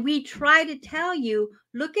 And we try to tell you,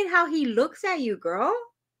 look at how he looks at you, girl.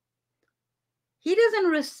 He doesn't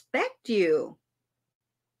respect you.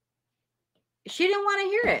 She didn't want to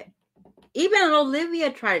hear it. Even Olivia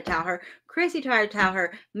tried to tell her. Chrissy tried to tell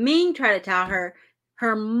her. Ming tried to tell her.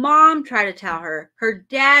 Her mom tried to tell her. Her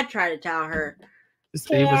dad tried to tell her. It's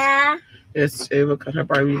Ava cut her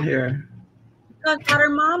Barbie hair. Cut her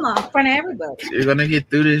mama in front of everybody. You're gonna get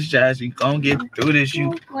through this, Jazz. You gonna get through this.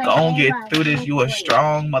 You gonna get through this. You a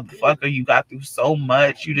strong motherfucker. You got through so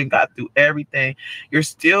much. You done got through everything. You're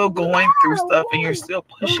still going through stuff and you're still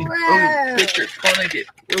pushing through. But you're gonna get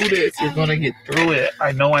through this. You're gonna get through it.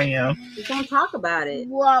 I know I am. We're gonna talk about it.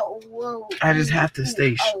 I just have to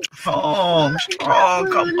stay strong. Strong.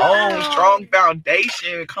 Come on. Strong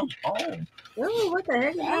foundation. Come on. Ooh, what the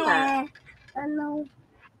heck is that? I know.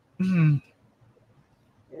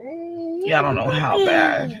 Yeah, I don't know how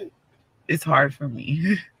bad. It's hard for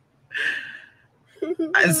me.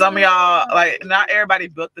 And some of y'all, like, not everybody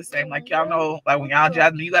built the same. Like, y'all know, like, when y'all,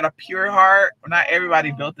 Jasmine, you got a pure heart. Not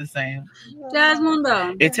everybody built the same.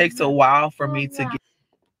 Jasmine, it takes a while for me to get.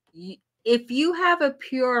 If you have a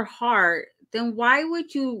pure heart, then why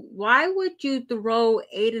would you throw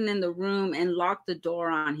Aiden in the room and lock the door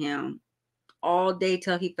on him all day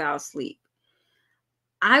till he fell asleep?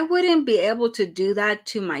 I wouldn't be able to do that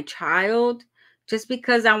to my child just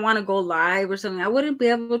because I want to go live or something. I wouldn't be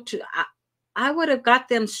able to. I would have got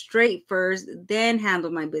them straight first, then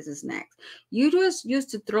handle my business next. You just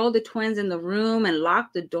used to throw the twins in the room and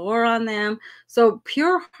lock the door on them. So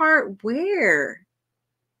pure heart, where?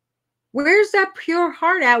 Where's that pure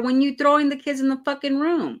heart at when you throwing the kids in the fucking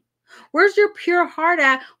room? Where's your pure heart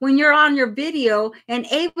at when you're on your video and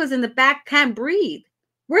Ava's in the back, can't breathe?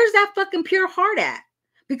 Where's that fucking pure heart at?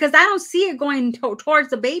 Because I don't see it going towards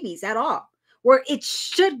the babies at all, where it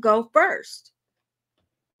should go first.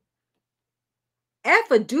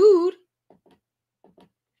 F a dude.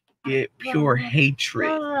 Get pure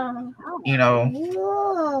hatred, you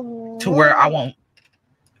know, to where I won't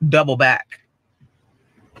double back.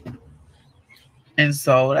 And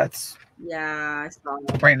so that's, yeah, I saw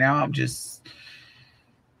that. Right now I'm just,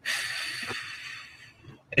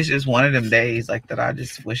 it's just one of them days like that. I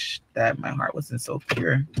just wish that my heart wasn't so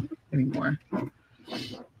pure anymore,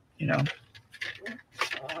 you know.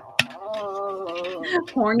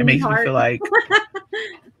 It makes me feel like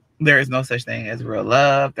there is no such thing as real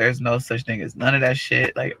love. There's no such thing as none of that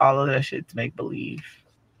shit. Like, all of that shit's make believe.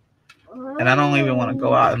 And I don't even want to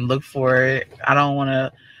go out and look for it. I don't want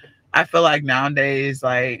to. I feel like nowadays,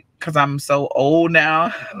 like, because I'm so old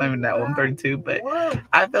now. I'm even that old, I'm 32, but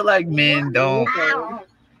I feel like men don't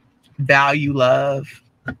value love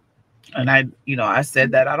And I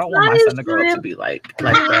said that I don't want my son to grow up to be like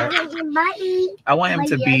that. I want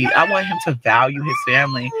him to value his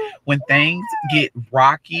family. When things get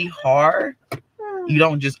rocky hard, you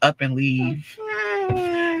don't just up and leave.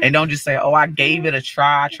 And don't just say, oh, I gave it a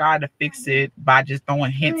try. I tried to fix it by just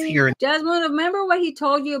throwing hints here. Jasmine, remember what he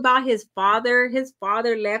told you about his father? His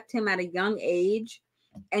father left him at a young age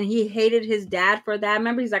and he hated his dad for that.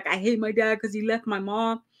 Remember, he's like, I hate my dad because he left my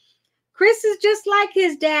mom. Chris is just like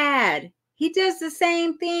his dad. He does the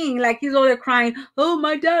same thing. Like he's over there crying, oh,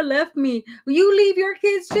 my dad left me. You leave your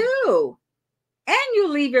kids too. And you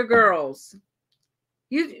leave your girls.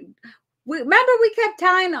 Remember we kept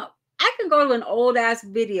tying up. I can go to an old ass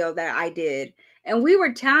video that I did. And we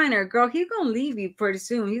were telling her, girl, he's going to leave you pretty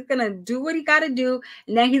soon. He's going to do what he got to do.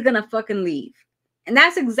 And then he's going to fucking leave. And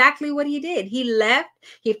that's exactly what he did. He left.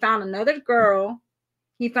 He found another girl.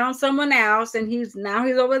 He found someone else. And he's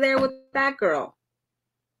over there with that girl.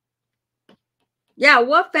 Yeah,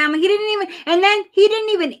 what family? He didn't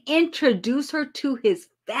even introduce her to his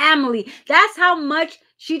family. That's how much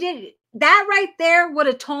she did. That right there would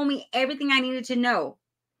have told me everything I needed to know.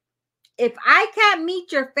 If I can't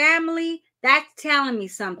meet your family, that's telling me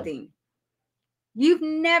something. You've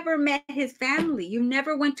never met his family. You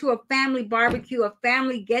never went to a family barbecue, a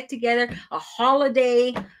family get-together, a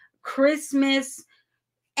holiday, Christmas,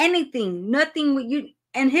 anything, nothing with you.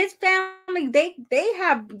 And his family,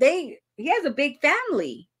 he has a big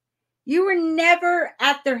family. You were never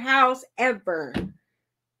at their house ever.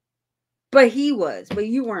 But you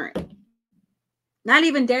weren't. Not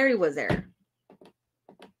even Derry was there.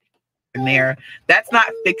 There, that's not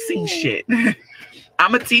fixing shit.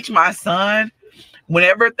 I'm gonna teach my son,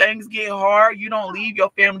 whenever things get hard, you don't leave your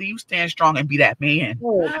family, you stand strong and be that man.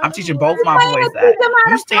 I'm teaching both my boys that.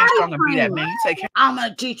 You stand strong and be that man. You take care. I'm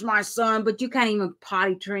gonna teach my son, but you can't even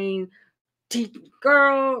potty train.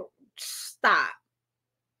 Girl, stop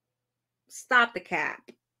the cap.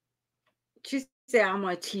 She said, I'm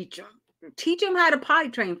gonna teach him. Teach him how to potty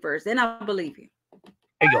train first, then I'll believe you.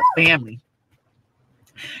 And your family.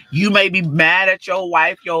 You may be mad at your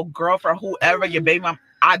wife, your girlfriend, whoever, your baby mom.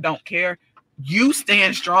 I don't care. You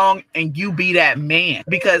stand strong and you be that man.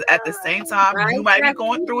 Because at the same time, you might be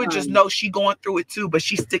going through it. Just know she going through it too, but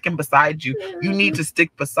she's sticking beside you. You need to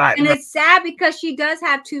stick beside her. And it's sad because she does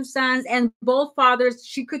have two sons and both fathers.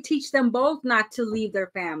 She could teach them both not to leave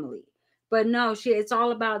their family. But no, it's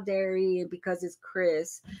all about Derry because it's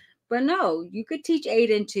Chris. But no, you could teach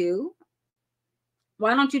Aiden too.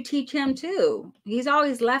 Why don't you teach him too? He's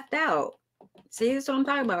always left out. See, that's what I'm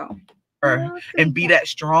talking about. And be that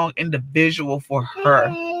strong individual for her.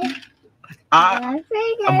 I'm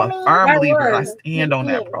a firm believer. I stand on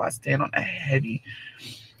that, bro. I stand on that heavy.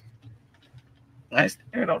 I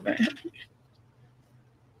stand on that heavy.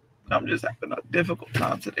 I'm just having a difficult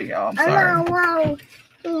time today, y'all. I'm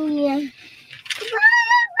sorry.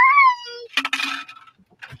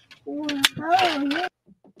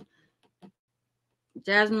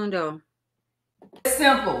 Jasmine Doe. It's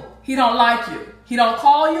simple. He don't like you. He don't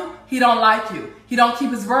call you. He don't like you. He don't keep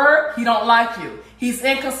his word. He don't like you. He's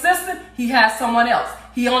inconsistent. He has someone else.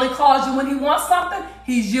 He only calls you when he wants something.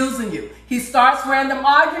 He's using you. He starts random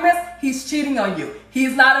arguments. He's cheating on you.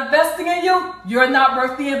 He's not investing in you. You're not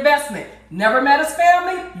worth the investment. Never met his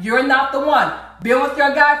family. You're not the one. Been with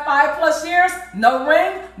your guy 5+ years. No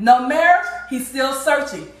ring. No marriage. He's still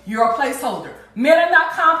searching. You're a placeholder. Men are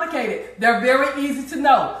not complicated. They're very easy to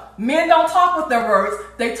know. Men don't talk with their words.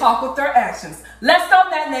 They talk with their actions. Let's go,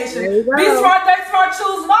 That Nation. Be smart, date smart,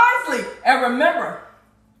 choose wisely. And remember,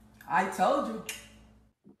 I told you.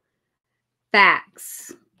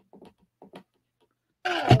 Facts.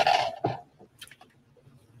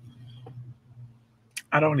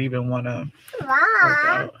 I don't even want to.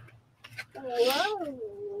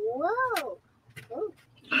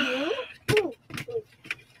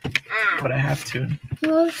 But I have to.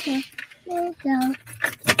 Okay. Let's go.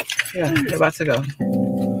 Yeah, you're about to go.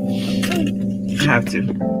 I have to.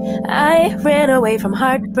 I ran away from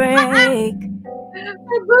heartbreak.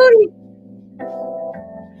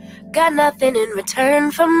 Got nothing in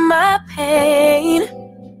return for my pain.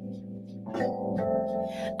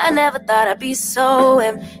 I never thought I'd be so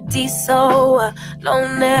empty, so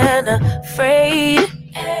alone and afraid.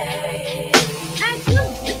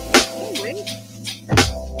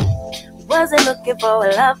 Wasn't looking for a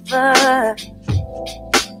lover.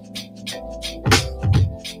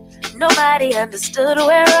 Nobody understood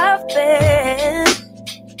where I've been.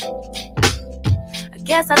 I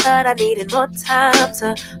guess I thought I needed more time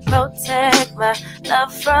to protect my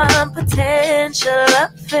love from potential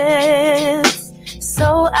offense.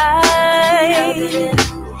 So I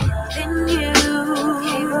in you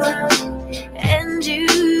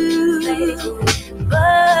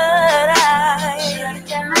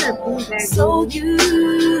So you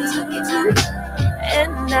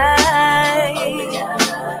and I'm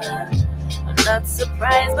not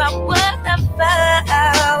surprised by what I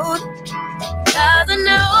found. 'Cause I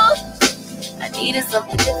know I needed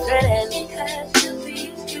something different and it had to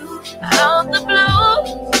be you. Out the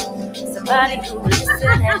blue, somebody who would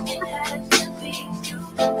listen and it had to be you.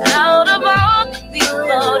 Out of all the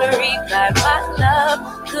people to revive my love,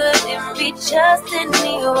 couldn't be just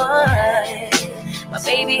anyone. But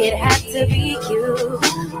baby, it had to be you.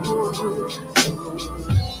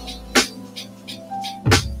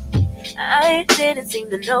 I didn't seem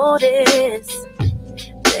to notice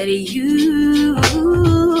that you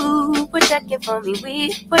were checking for me.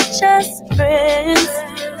 We were just friends,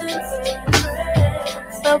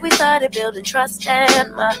 but we started building trust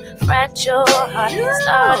and my fragile heart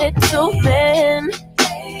started to bend.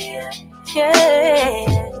 Yeah,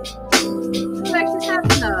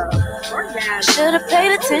 should have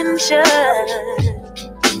paid attention.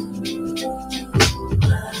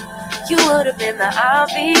 You would have been the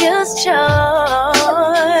obvious choice,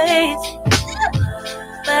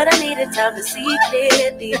 but I needed time to see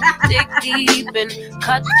clearly, dig deep and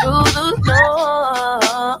cut through the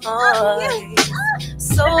noise.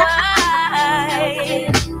 So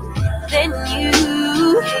then you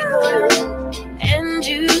and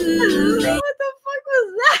you. What the fuck was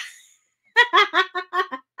that?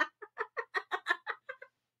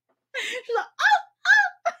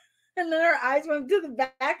 And then her eyes went to the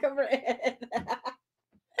back of her head.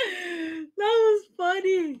 That was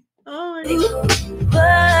funny. Oh my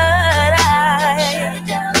God.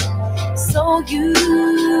 But so you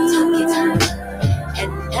and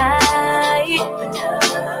I'm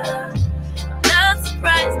not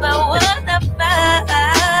surprised by what I found.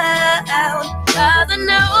 'Cause I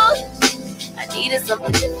know I needed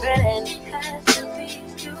something different and it had to be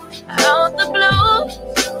you. Out the blue,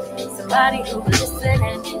 somebody who would listen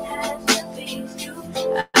and it had to be you.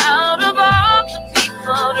 Out of all the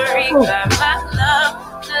people to revive my love,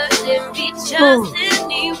 couldn't be just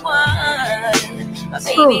anyone. But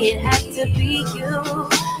baby, it had to be you.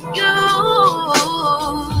 You.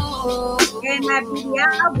 And that booty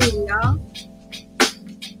out, y'all.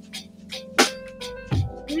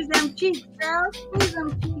 Squeeze them cheeks, girl. Squeeze them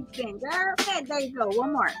cheeks in, girl. Okay, there you go.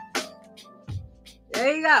 One more.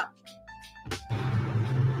 There you go.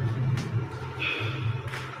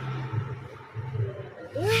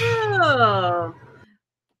 Ooh.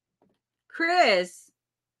 Chris,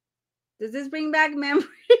 does this bring back memories?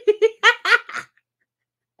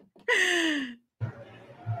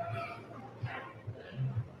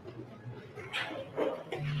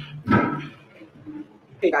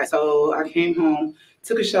 Hey guys, so I came home,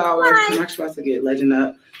 took a shower. I'm actually about to get Legend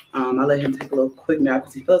up. I let him take a little quick nap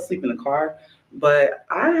because he fell asleep in the car. But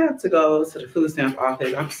I had to go to the food stamp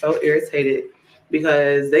office. I'm so irritated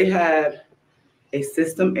because they had a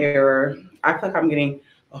system error. I feel like I'm getting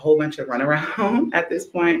a whole bunch of runaround at this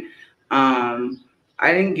point. I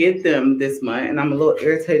didn't get them this month, and I'm a little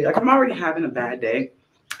irritated. Like, I'm already having a bad day,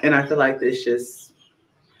 and I feel like this just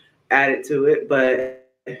added to it. But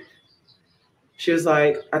she was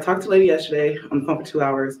like, I talked to a lady yesterday on the phone for 2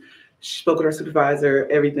 hours. She spoke with her supervisor,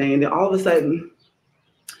 everything. And then all of a sudden,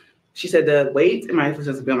 she said the wait in my influence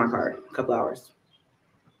was to be on my card a couple hours.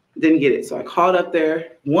 Didn't get it. So I called up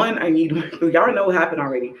there. One, I need, y'all know what happened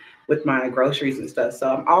already with my groceries and stuff. So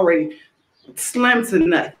I'm already slim to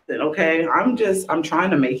nothing, okay? I'm trying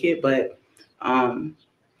to make it, but I'm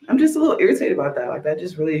just a little irritated about that. Like, that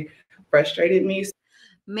just really frustrated me.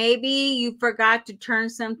 Maybe you forgot to turn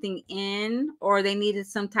something in, or they needed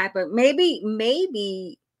some type of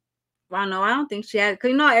maybe. Well, no, I don't think she had.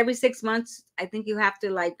 Cause every 6 months, I think you have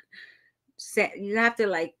to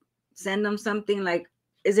send them something. Like,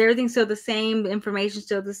 is everything still the same? Information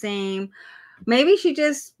still the same? Maybe she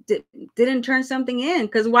just didn't turn something in.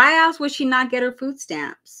 Cause why else would she not get her food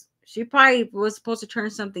stamps? She probably was supposed to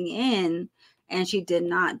turn something in, and she did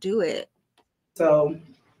not do it. So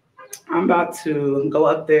I'm about to go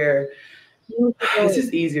up there. It's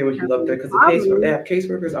just easier when you go up there because they have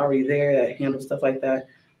caseworkers already there that handle stuff like that.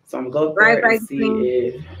 So I'm going to go up there and see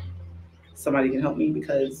if somebody can help me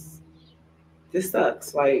because this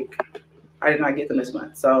sucks. Like, I did not get them this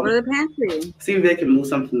month. So the pantry. See if they can move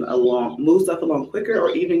stuff along quicker, or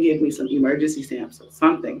even give me some emergency stamps or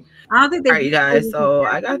something. I don't think they. All right, you guys. So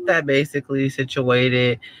I got that basically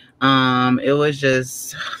situated. It was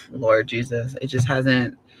just, Lord Jesus,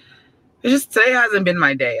 today hasn't been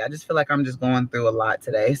my day. I just feel like I'm just going through a lot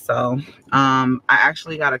today. So I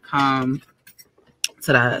actually gotta come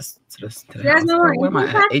to the house. Where am I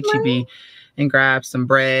at? HEB and grab some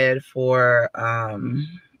bread for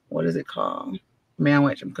what is it called?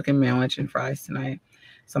 sandwich. I'm cooking sandwich and fries tonight.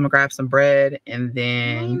 So I'm gonna grab some bread and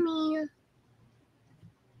then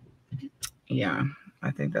yeah,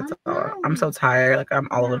 I think that's all. I'm so tired, like I'm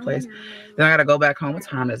all over the place. Then I gotta go back home. What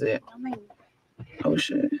time is it? Oh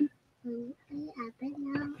shit.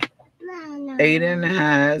 Aiden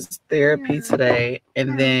has therapy today,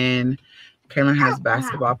 and then Kaylin has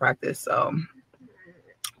basketball practice, so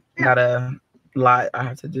got a lot I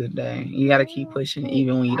have to do today. You gotta keep pushing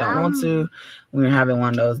even when you don't want to. When you're having one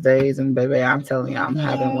of those days, and baby, I'm telling you, I'm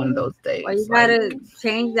having one of those days. Well, you gotta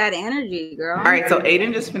change that energy, girl. All right, so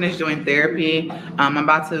Aiden just finished doing therapy. I'm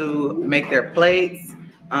about to make their plates.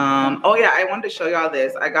 Oh yeah, I wanted to show y'all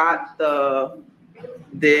this. I got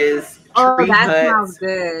this Tree that Hut smells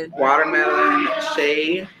good. watermelon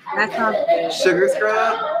shea That smells good. sugar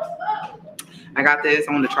scrub. I got this.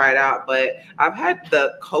 I want to try it out, but I've had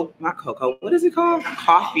the not cocoa. What is it called?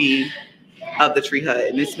 Coffee of the Tree Hut,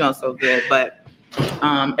 and it smells so good. But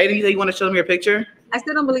Aiden, you want to show them your picture? I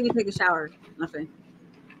still don't believe you take a shower. Nothing.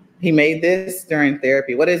 He made this during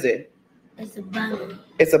therapy. What is it? It's a bunny.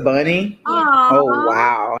 It's a bunny? Aww, oh,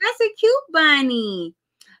 wow. That's a cute bunny.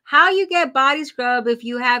 How you get body scrub if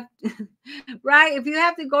you have, right? If you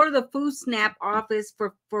have to go to the food snap office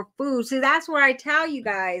for food. See, that's where I tell you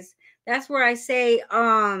guys. That's where I say,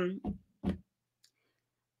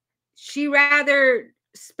 she rather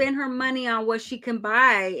spend her money on what she can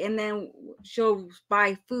buy, and then she'll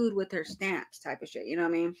buy food with her stamps type of shit. You know what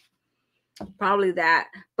I mean? Probably that.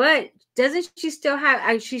 But doesn't she still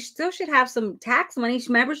have, she still should have some tax money.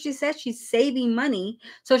 Remember, she said she's saving money.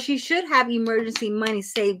 So she should have emergency money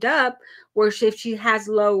saved up, where if she has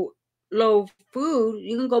low food,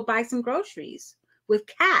 you can go buy some groceries with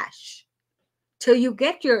cash till you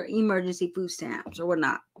get your emergency food stamps or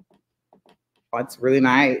whatnot. Oh, it's really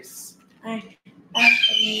nice. That's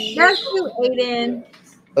you, Aiden.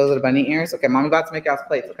 Those are the bunny ears. Okay, Mom's about to make y'all's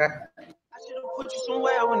plates, okay? Put you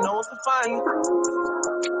somewhere where no one can find you.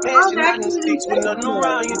 Dancing out in the streets with nothing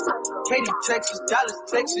around you. Katy, Texas, Dallas,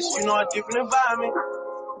 Texas, you know a different environment.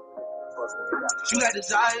 You got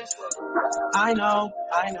desires. I know.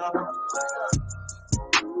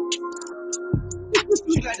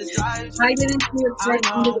 You got desires. I didn't see your I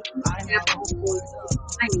know.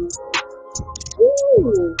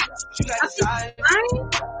 Ooh. You got desires. You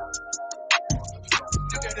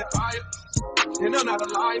got that fire. And I'm not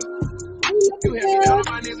alive. You had me down on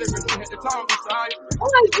my knees every day, had to talk inside. Oh, I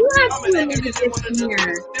do have I'm in that some everything in when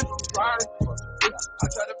here. I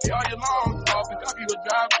try to pay all your loans off and copy your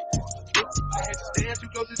job. I had to stand too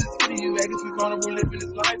close to the city. You acting too vulnerable living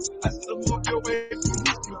this life. I still move your way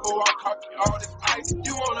before I copy all this ice.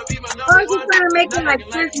 You wanna be my number one? I was just trying to make it like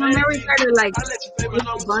this. I never started like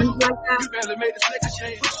buns like that. You better make the second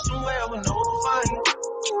change. Somewhere with no fun.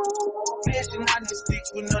 Dancing out in the streets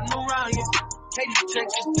with nothing around you. Katy,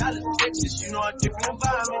 Texas, Dallas, Texas, you know a different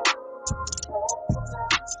environment.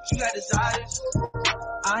 You got desires.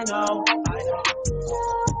 I know.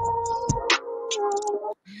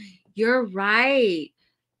 You're right.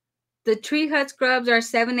 The Tree Hut scrubs are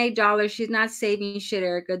 $7-8. She's not saving shit,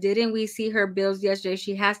 Erica. Didn't we see her bills yesterday?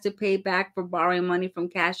 She has to pay back for borrowing money from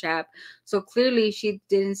Cash App. So clearly she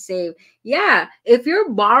didn't save. Yeah, if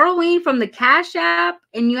you're borrowing from the Cash App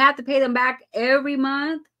and you have to pay them back every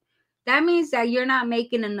month, that means that you're not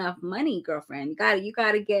making enough money, girlfriend. You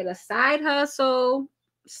gotta get a side hustle,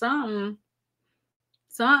 something.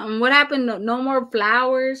 What happened? No more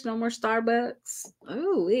flowers, no more Starbucks.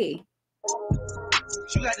 Ooh, you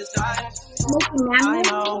got desires. I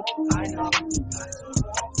know.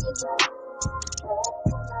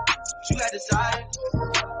 You got desires.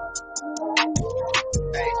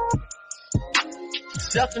 Hey.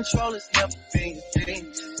 Self-control is never been your thing.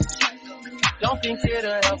 Don't think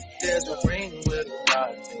it'll help if there's a ring with a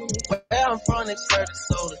God. Where I'm from, they serve the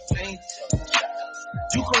soul of things.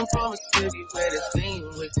 You come from a city where there's thing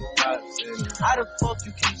with the God. How the fuck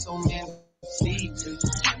you keep so many seeds?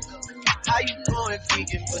 How you going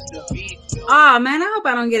vegan with the beat? Oh man, I hope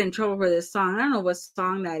I don't get in trouble for this song. I don't know what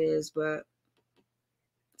song that is, but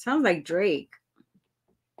it sounds like Drake.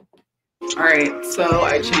 All right, so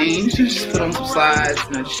I changed, just put on some slides,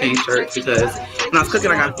 and I just changed shirts because when I was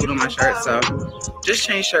cooking, I got food on my shirt, so just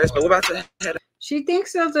changed shirts. But we're about to head. She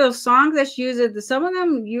thinks of the songs that she uses. Some of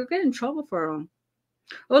them you're getting in trouble for them.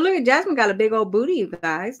 Oh, look at Jasmine got a big old booty, you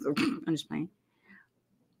guys. I'm just playing.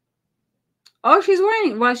 Oh, she's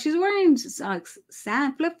wearing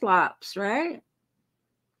sand flip flops, right?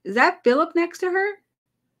 Is that Philip next to her?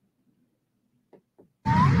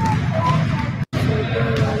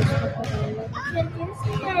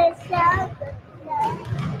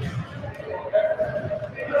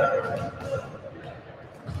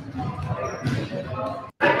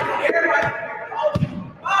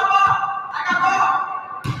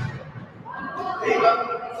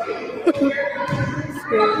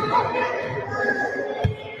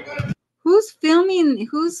 filming?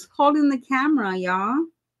 Who's holding the camera, y'all?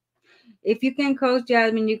 If you can coach,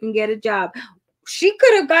 Jasmine, you can get a job. She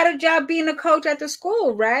could have got a job being a coach at the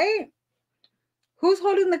school, right? Who's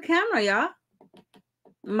holding the camera, y'all?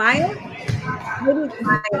 Maya? Maybe it's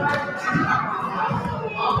Maya.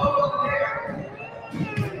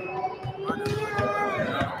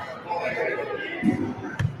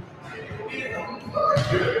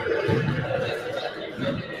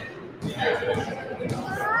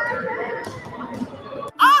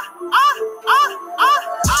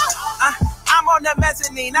 I'm on the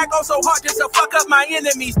mezzanine. I go so hard just to fuck up my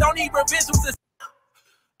enemies. Don't need visuals.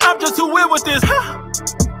 I'm just too weird with this.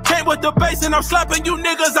 Came with the bass and I'm slapping you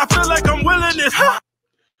niggas. I feel like I'm willing this.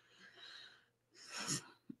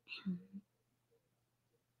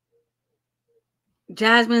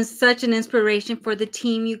 Jasmine's such an inspiration for the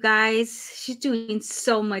team, you guys. She's doing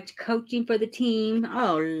so much coaching for the team.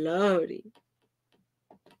 Oh, Lordy.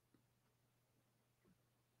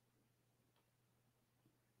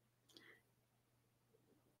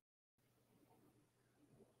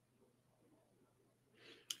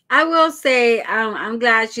 I will say I'm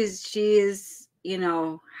glad she is, you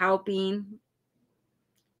know, helping.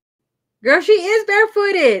 Girl, she is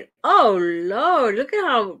barefooted. Oh, Lord. Look at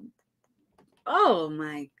how. Oh,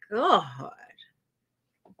 my God.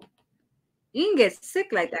 You can get sick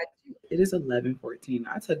like that. It is 11:14.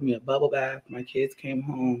 I took me a bubble bath. My kids came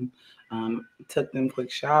home, took them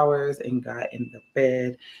quick showers, and got in the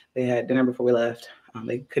bed. They had dinner before we left.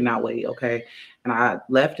 They could not wait, okay? And I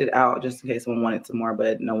left it out just in case someone wanted some more,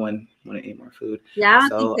 but no one wanted any more food. Yeah, I don't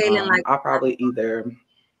So think Kaylin like I'll probably either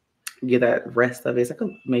get that rest of it. It's like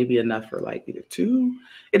maybe enough for like either 2.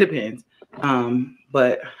 It depends.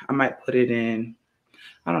 But I might put it in,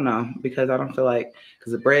 I don't know, because I don't feel like,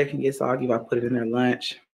 because the bread can get soggy if I put it in their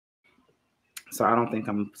lunch. So I don't think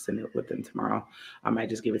I'm sending it with them tomorrow. I might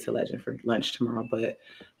just give it to Legend for lunch tomorrow. But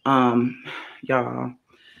y'all,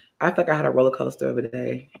 I feel like I had a roller coaster of a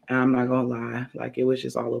day. And I'm not gonna lie, like it was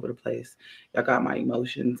just all over the place. Y'all got my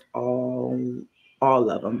emotions, all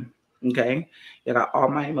of them. Okay. Y'all got all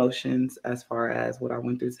my emotions as far as what I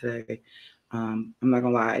went through today. I'm not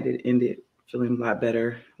gonna lie, I did end it feeling a lot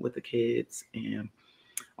better with the kids. And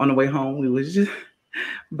on the way home, we was just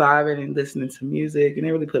vibing and listening to music, and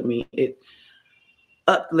it really put me, it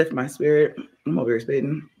uplift my spirit. I'm over here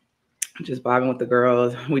spitting, just vibing with the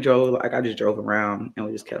girls. We drove, like I just drove around and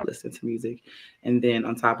we just kept listening to music. And then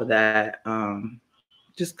on top of that,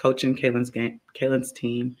 just coaching Kaylin's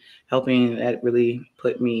team, helping, that really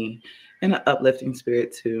put me in an uplifting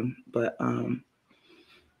spirit too. But I'm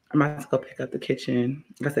about to go pick up the kitchen.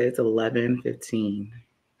 Like I said, it's 11:15.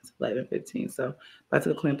 It's 11:15. So about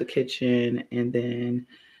to go clean up the kitchen, and then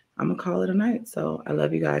I'm gonna call it a night. So I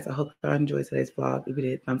love you guys. I hope y'all enjoyed today's vlog. If you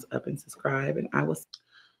did, thumbs up and subscribe, and I will.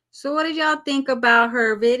 So what did y'all think about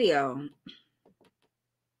her video?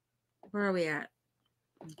 Where are we at?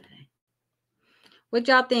 Okay. What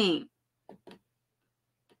y'all think?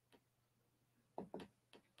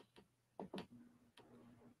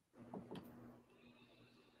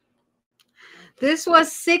 This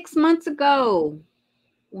was 6 months ago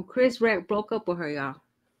when Chris Redd broke up with her, y'all.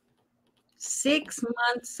 6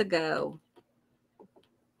 months ago.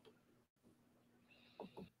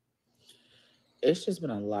 It's just been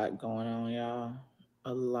a lot going on, y'all.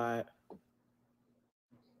 A lot.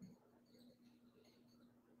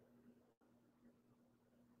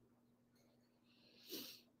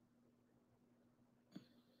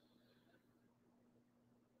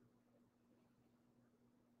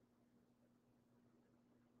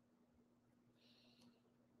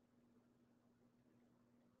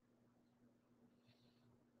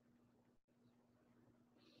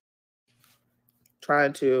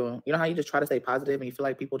 Trying to, you know how you just try to stay positive and you feel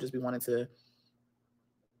like people just be wanting to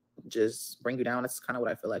just bring you down? That's kind of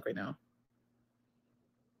what I feel like right now.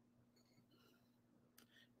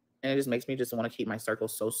 And it just makes me just want to keep my circle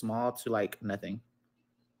so small to like nothing.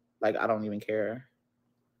 Like I don't even care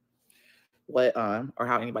what or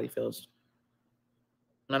how anybody feels.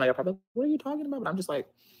 No, you're probably, what are you talking about? But I'm just like,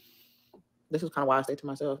 this is kind of why I stay to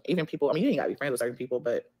myself. Even people, I mean, you ain't gotta be friends with certain people,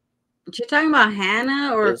 but you're talking about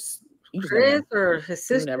Hannah or Chris or his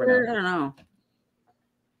sister? I don't know.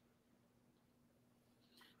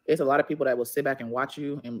 It's a lot of people that will sit back and watch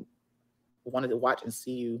you and wanted to watch and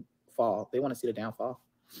see you fall. They want to see the downfall.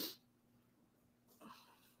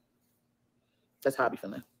 That's how I be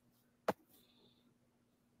feeling.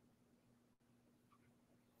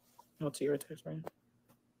 Oh, Tiara text me.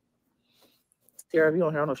 Tiara, if you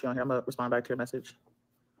don't hear, I don't know if she's on here. I'm gonna respond back to your message.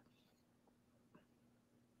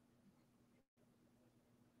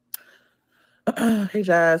 Hey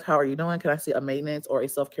Jazz, how are you doing? Can I see a maintenance or a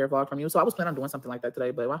self-care vlog from you? So I was planning on doing something like that today,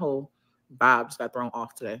 but my whole vibe just got thrown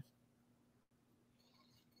off today.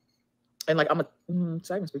 And like, I'm a,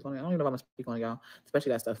 should I even speak on it? I don't even know if I'm gonna speak on it, y'all,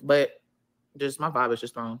 especially that stuff. But just my vibe is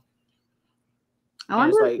just thrown. I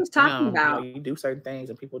wonder what he's talking about. You do certain things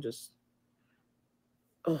and people just,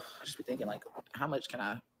 I just be thinking like, how much can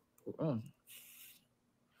I?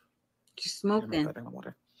 Just smoking.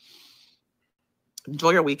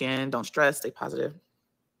 Enjoy your weekend. Don't stress. Stay positive.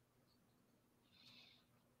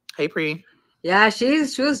 Hey, Pre. Yeah, she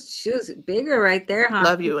was bigger right there, huh?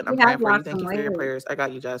 Love you, and I'm praying for you. Thank you for your prayers. I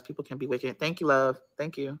got you, Jazz. People can be wicked. Thank you, love.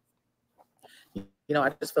 Thank you. You know,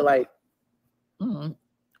 I just feel like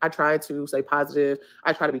I try to stay positive.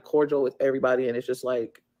 I try to be cordial with everybody, and it's just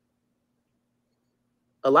like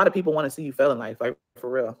a lot of people want to see you fail in life, like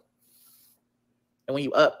for real. And when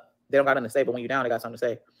you up, they don't got nothing to say, but when you down, they got something to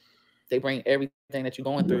say. They bring everything that you're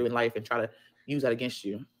going through in life and try to use that against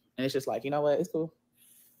you. And it's just like, you know what? It's cool.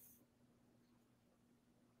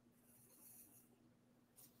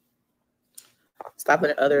 Stop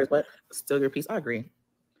letting others steal your peace. I agree.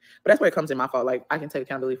 But that's where it comes in my fault. Like, I can take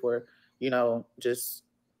accountability for, you know, just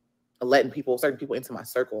letting certain people into my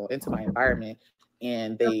circle, into my environment,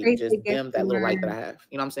 and they just dim that little light that I have.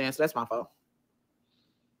 You know what I'm saying? So that's my fault.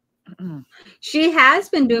 She has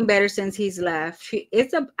been doing better since he's left.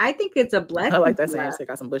 I think it's a blessing. I like that saying.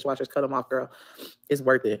 Got some bushwatchers, cut them off, girl. It's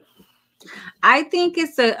worth it. I think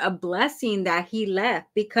it's a blessing that he left,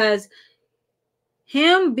 because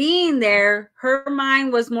him being there, her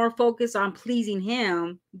mind was more focused on pleasing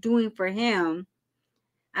him, doing for him.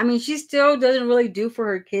 I mean, she still doesn't really do for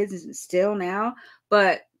her kids still now,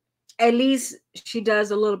 but at least she does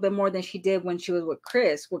a little bit more than she did when she was with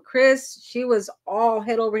Chris. With Chris, she was all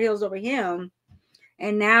head over heels over him.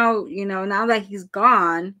 And now, you know, now that he's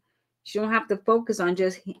gone, she don't have to focus on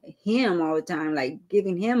just him all the time, like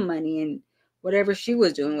giving him money and whatever she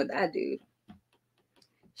was doing with that dude.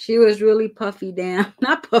 She was really puffy down.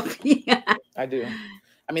 Not puffy. I do.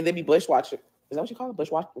 I mean, they be bushwatchers. Is that what you call it?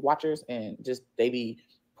 Bushwatchers, and just they be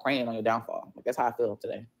preying on your downfall. Like, that's how I feel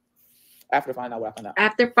today. After finding out what I found out.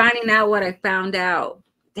 After finding out what I found out.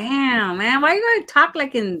 Damn, man. Why you gotta talk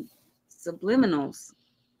like in subliminals?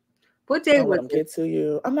 What day was it? Get to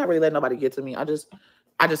you. I'm not really letting nobody get to me. I just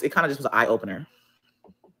it kind of just was an eye opener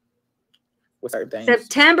with certain things.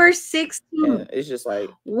 September 16th. And it's just like,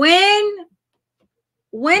 when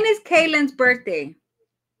is Kaylin's birthday?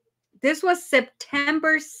 This was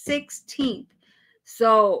September 16th.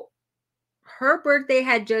 So her birthday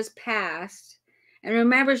had just passed. And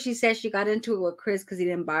remember, she said she got into it with Chris because he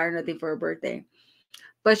didn't buy her nothing for her birthday.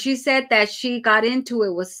 But she said that she got into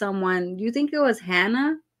it with someone. Do you think it was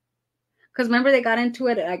Hannah? Because remember, they got into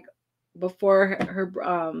it like before her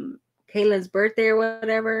Kaylin's birthday or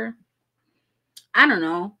whatever. I don't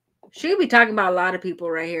know. She could be talking about a lot of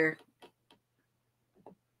people right here.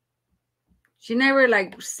 She never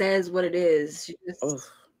like says what it is. She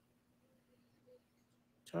just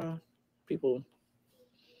people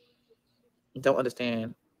don't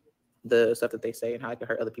understand the stuff that they say and how it can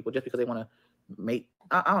hurt other people just because they want to make.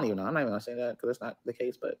 I don't even know. I'm not even gonna say that because that's not the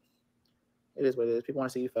case. But it is what it is. People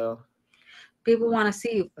want to see you fail. People want to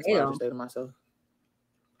see you That's fail. what I just say to myself.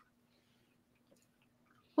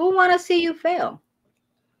 Who want to see you fail?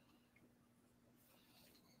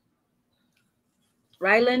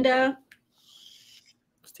 Right, Linda?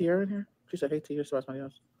 Is Tiara in here? She said, hey, Tiara, so somebody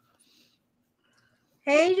else.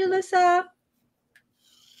 Hey, Julissa.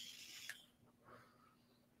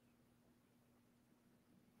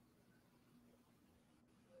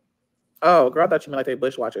 Oh, girl, I thought you meant like they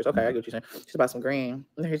bushwatchers. Okay, I get what you're saying. She's about some green.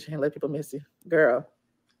 Let people miss you. Girl.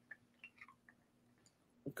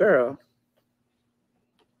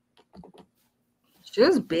 She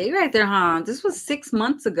was big right there, huh? This was 6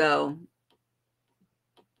 months ago.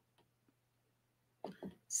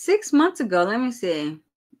 6 months ago. Let me see.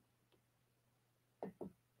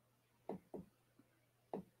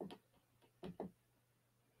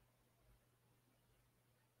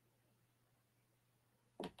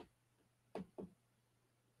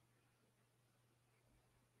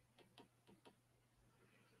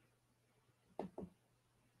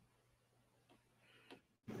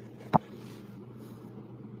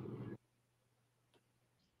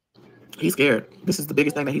 He's scared. This is the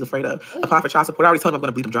biggest thing that he's afraid of. Apply for child support. I already told him I'm going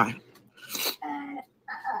to bleed him dry.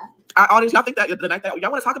 Y'all think that the night that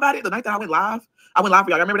y'all want to talk about it? The night that I went live for y'all.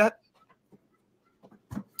 Y'all remember that?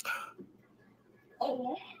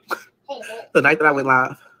 The night that I went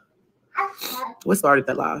live. What started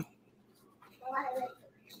that live?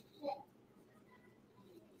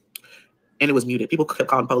 And it was muted. People kept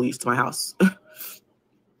calling police to my house.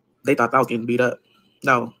 They thought I was getting beat up.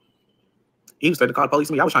 No. He was starting to call the police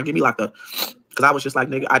on me. I was trying to get me locked up. Because I was just like,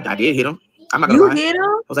 nigga, I did hit him. I'm not gonna lie. You hit him?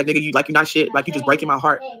 I was like, nigga, you're not shit. Like, you just breaking my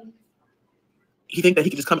heart. He think that he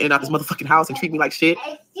could just come in and out this motherfucking house and treat me like shit.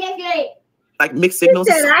 Like, mixed signals.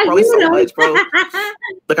 Bro, it's so much, bro.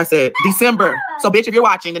 Like I said, December. So, bitch, if you're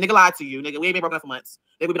watching, the nigga lied to you. Nigga, we ain't been broken up for months.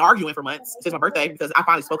 We've been arguing for months since my birthday because I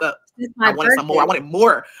finally spoke up. I wanted some more. I wanted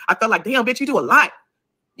more. I felt like, damn, bitch, you do a lot.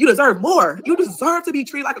 You deserve more. You deserve to be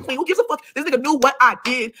treated like a queen. Who gives a fuck? This nigga knew what I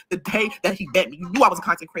did the day that he met me. You knew I was a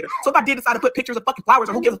content creator. So if I did decide to put pictures of fucking flowers,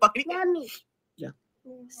 or who gives a fuck anything? Yeah.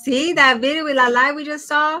 See that video with Lala we just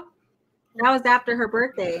saw? That was after her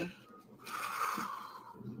birthday.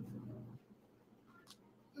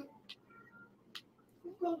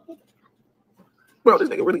 Bro, this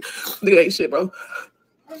nigga ain't shit, bro.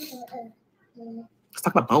 Let's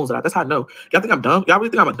talk about bones. That's how I know. Y'all think I'm dumb? Y'all really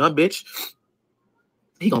think I'm a dumb bitch?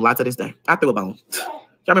 He gonna lie to this day. I threw a bone. Y'all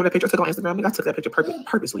remember that picture I took on Instagram? I took that picture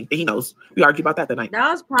purposely. And he knows. We argued about that night.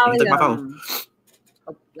 That was probably he took my phone.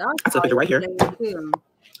 I took a picture right here.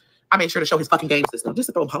 I made sure to show his fucking game system just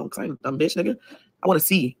to throw him home because I ain't a dumb bitch, nigga. I want to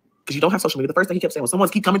see because you don't have social media. The first thing he kept saying was,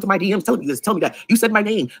 "Someone's keep coming to my DMs telling me this, tell me that. You said my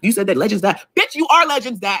name. You said that Legend's dad. Bitch, you are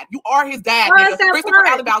Legend's dad. You are his dad. Nigga. Christopher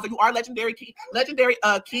Allen Bowser. You are legendary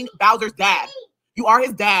King Bowser's dad. You are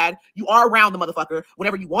his dad. You are around the motherfucker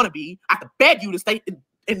whenever you want to be. I have to beg you to stay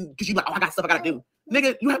in because you like, oh, I got stuff I gotta do,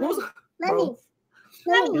 nigga. You have what was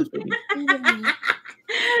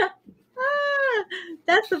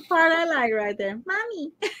that's the part I like right there,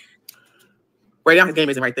 mommy. Right now, his game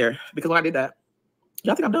isn't right there because when I did that,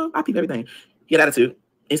 y'all think I'm dumb? I peep everything. He had attitude.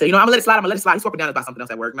 He said, you know, I'm gonna let it slide. I'm gonna let it slide. He's swapping down about something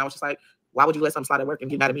else at work, and I was just like, why would you let something slide at work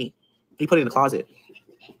and get mad at me? He put it in the closet.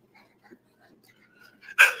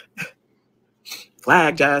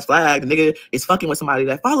 Flag, Jazz, flag. The nigga is fucking with somebody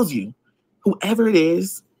that follows you. Whoever it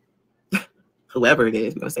is, we're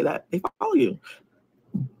gonna say that they follow you.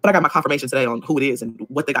 But I got my confirmation today on who it is and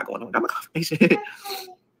what they got going on. I got my confirmation.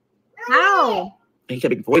 How? And he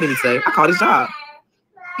kept avoiding me today. I called his job.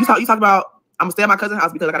 You talk about I'm gonna stay at my cousin's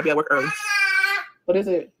house because I gotta be at work early. What is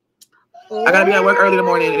it? Oh, I gotta be at work early in the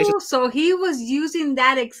morning. And it's just... So he was using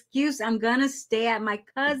that excuse. I'm gonna stay at my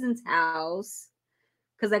cousin's house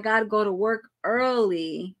because I gotta go to work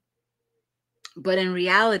early. But in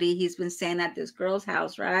reality, he's been staying at this girl's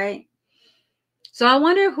house, right? So I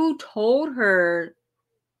wonder who told her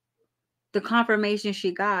the confirmation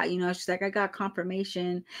she got. You know, she's like, I got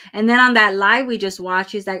confirmation. And then on that live we just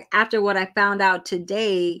watched, she's like, after what I found out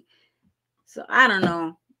today. So I don't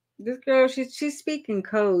know. This girl, she's speaking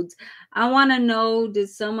codes. I want to know, did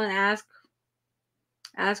someone ask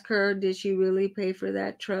her, did she really pay for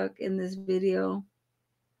that truck in this video?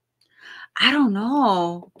 I don't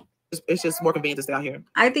know. It's just more convenient to stay out here.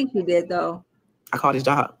 I think you did, though. I called his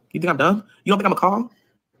job. You think I'm dumb? You don't think I'm gonna call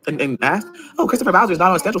and ask? Oh, Christopher Bowser is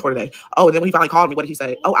not on schedule for today. Oh, and then when he finally called me, what did he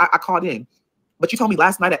say? Oh, I called in. But you told me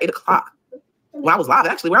last night at 8 o'clock when I was live.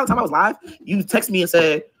 Actually, around the time I was live, you texted me and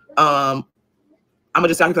said, I'm gonna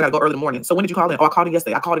just tell you because I gotta go early in the morning. So when did you call in? Oh, I called in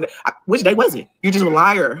yesterday. I called in. Which day was it? You're just a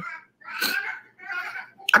liar.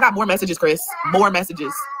 I got more messages, Chris. More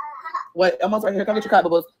messages. What? Almost right here. Come get your cut,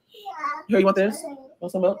 bubbles. Here, you want this?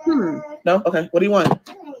 Want some milk? No? Okay. What do you want?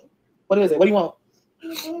 What is it? What do you want?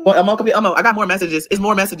 Well, I got more messages. It's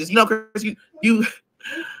more messages. You know, Chris, you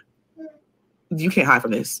can't hide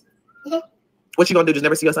from this. What you gonna do? Just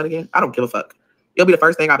never see your son again? I don't give a fuck. It'll be the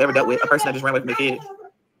first thing I've ever dealt with, a person that just ran away from a kid.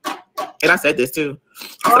 And I said this too.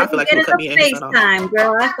 I feel like he would cut me in FaceTime,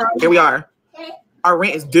 girl. Here we are. Our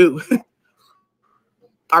rent is due.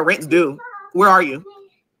 Our rent's due. Where are you?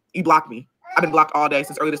 You blocked me. I've been blocked all day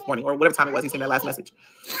since early this morning, or whatever time it was he sent that last message.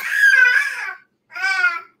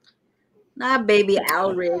 Not baby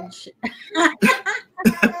outrage.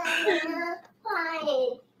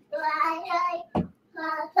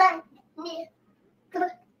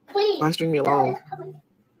 Why string me along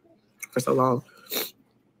for so long?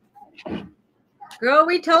 Girl,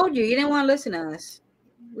 we told you. You didn't want to listen to us.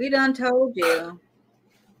 We done told you.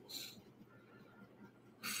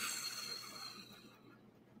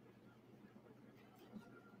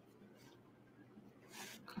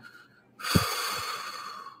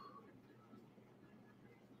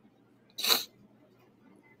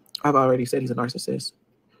 I've already said he's a narcissist.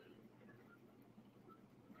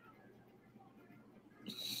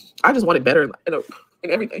 I just wanted better in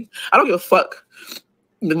everything. I don't give a fuck.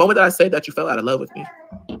 The moment that I said that, you fell out of love with me.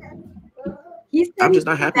 I'm just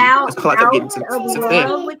not happy. That's all I kept getting since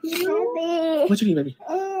then. What you need, baby?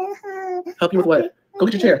 Help you with what? Go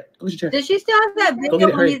get your chair. Go get your chair. Does she still have that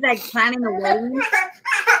video when he's like planning the wedding?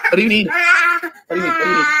 What do you need? What do you need? What do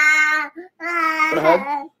you need? Want a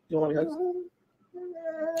hug? You want me hugs?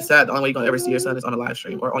 It's sad. The only way you're gonna ever see your son is on a live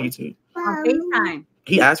stream or on YouTube. On FaceTime.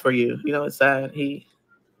 He asked for you. You know, it's sad.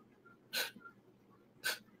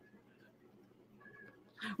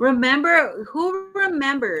 Remember, who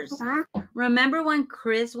remembers? Remember when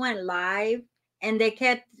Chris went live and they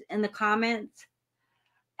kept in the comments,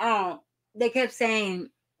 they kept saying,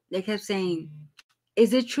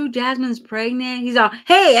 is it true Jasmine's pregnant? He's all,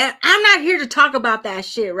 hey, I'm not here to talk about that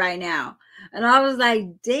shit right now. And I was like,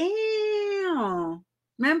 damn.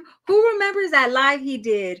 Remember, who remembers that live he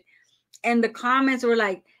did? And the comments were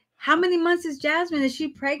like, how many months is Jasmine? Is she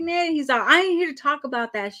pregnant? He's like, I ain't here to talk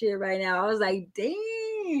about that shit right now. I was like,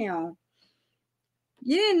 damn.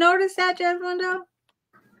 You didn't notice that, Jasmine,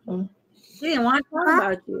 though? She didn't want to talk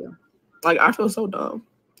about you. Like, I feel so dumb.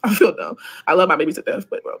 I feel dumb. I love my baby to death,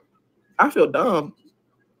 but, bro, I feel dumb.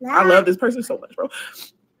 I love this person so much, bro.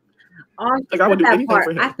 Like, I would do anything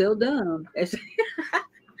for him. I feel dumb. I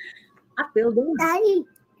feel dumb. Daddy.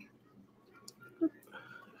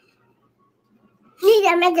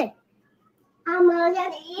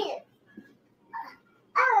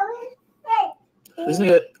 This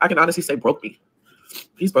nigga, I can honestly say, broke me.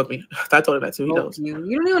 He's broke me. I told him that too. He knows. You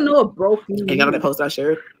don't even know what broke you. And got on that post I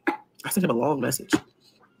shared. I sent him a long message.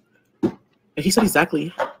 And he said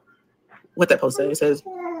exactly what that post said. It says,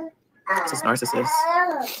 "This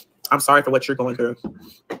narcissist. I'm sorry for what you're going through.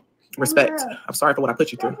 Respect. I'm sorry for what I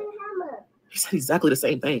put you through." He said exactly the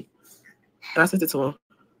same thing. And I sent it to him.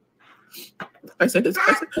 I sent it to him.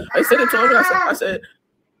 And I said,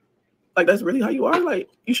 like, that's really how you are? Like,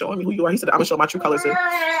 you showing me who you are? He said, I'm going to show my true colors.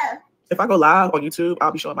 If I go live on YouTube,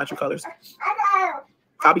 I'll be showing my true colors.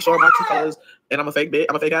 I'll be showing my true colors. And I'm a fake bitch.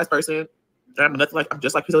 I'm a fake ass person. And I'm nothing like, I'm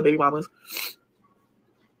just like his other baby mamas.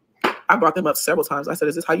 I brought them up several times. I said,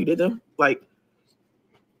 is this how you did them? Like,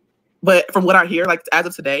 but from what I hear, like, as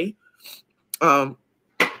of today, from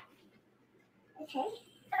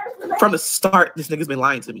the start, this nigga's been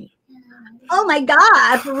lying to me. Oh my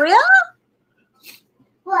God, for real?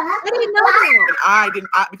 I didn't know that. And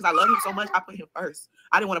because I love him so much, I put him first.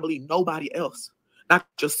 I didn't want to believe nobody else, not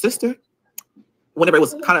your sister. Whenever it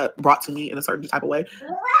was kind of brought to me in a certain type of way,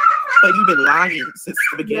 but you've been lying since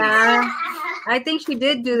the beginning. Yeah, I think she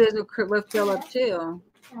did do this with Philip too.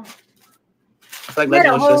 I feel like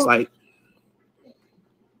Legend was just like,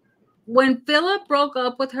 when Philip broke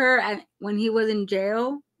up with her and when he was in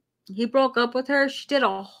jail, he broke up with her. She did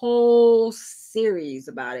a whole series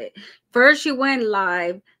about it. First, she went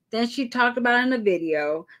live. Then she talked about it in a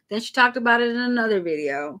video. Then she talked about it in another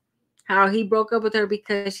video. How he broke up with her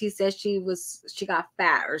because she said she got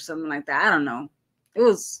fat or something like that. I don't know. It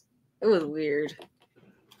was weird.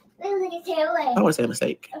 I don't want to say a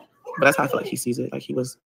mistake, but that's how I feel like he sees it. Like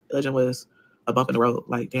Legend was a bump in the road.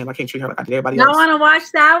 Like, damn, I can't treat her like I did everybody else. Y'all want to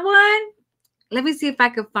watch that one? Let me see if I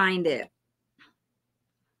can find it.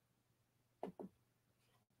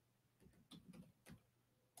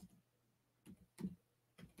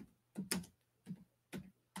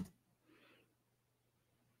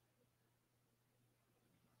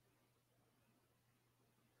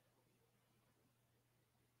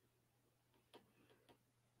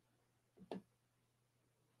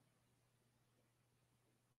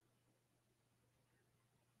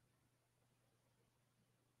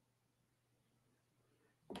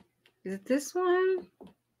 Is it this one?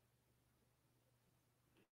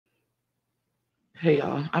 Hey,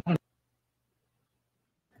 y'all. April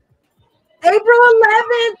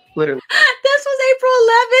 11th. Literally. This was April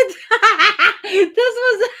 11th.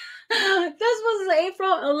 This was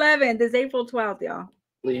April 11th. It's April 12th, y'all.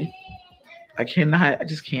 I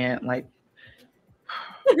just can't. Like,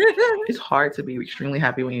 it's hard to be extremely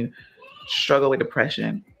happy when you struggle with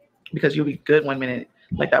depression because you'll be good one minute.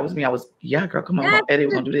 Like, that was me. I was, yeah, girl, come on, we're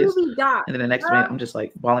gonna do this. And then the next minute, I'm just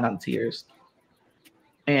like bawling out in tears.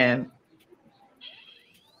 And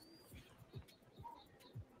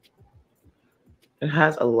it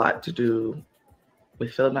has a lot to do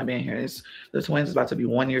with Philip not being here. The twins is about to be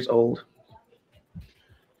 1 year old.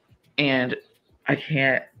 And I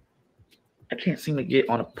can't seem to get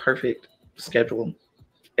on a perfect schedule.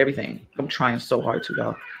 Everything. I'm trying so hard to,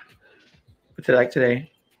 y'all. But today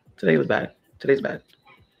was bad. Today's bad.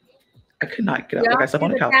 I could not get up. Like, I slept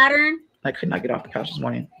on the couch. I could not get off the couch this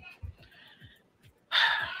morning.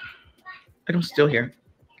 Like, I'm still here.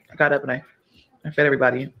 I got up and I fed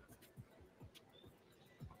everybody.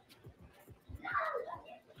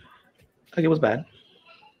 Like, it was bad.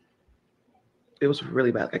 It was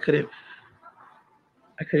really bad. I couldn't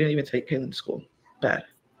even take Kaylin to school. Bad.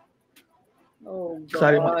 Oh,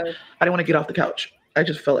 God. I didn't want to get off the couch. I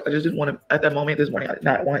just felt like I just didn't want to, at that moment this morning, I did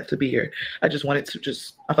not want it to be here. I just wanted to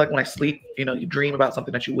I feel like when I sleep, you know, you dream about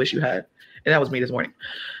something that you wish you had. And that was me this morning.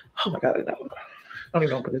 Oh my God. I don't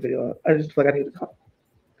even know put this video up. I just feel like I need to talk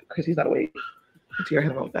because he's not awake. Tiara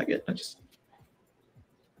hasn't rolled back yet.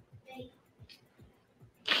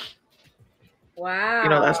 Wow. You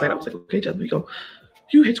know, last night I was like, okay, Jasmine,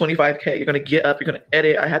 you hit 25K. You're going to get up. You're going to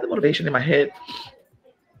edit. I had the motivation in my head.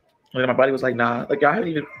 And then my body was like, nah. Like, y'all haven't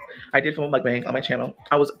even, I did film mukbang on my channel.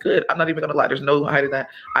 I was good. I'm not even going to lie. There's no hiding that.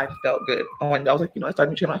 I felt good. Oh, and I was like, you know, I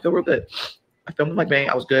started my channel. I feel real good. I filmed the mukbang.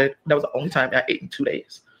 I was good. That was the only time I ate in 2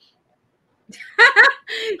 days.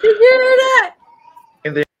 Did you hear that?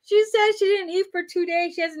 And then she said she didn't eat for 2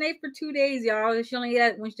 days. She hasn't ate for 2 days, y'all. She only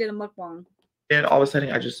ate when she did a mukbang. Then all of a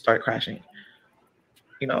sudden, I just started crashing.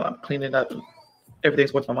 You know, I'm cleaning up.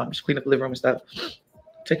 Everything's going to my mom. Just clean up the living room and stuff.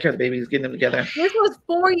 Take care of the babies, getting them together. This was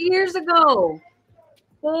 4 years ago.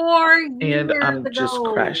 4 years And I'm ago. just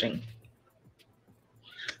crashing.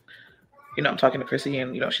 You know, I'm talking to Chrissy,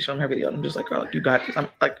 and, you know, she's showing her video. And I'm just like, girl, you got this. I'm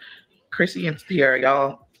like, Chrissy and Tiara,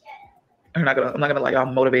 y'all are not gonna, I'm not gonna lie, y'all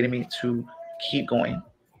motivated me to keep going.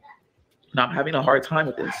 Now I'm having a hard time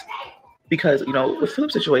with this because, you know, with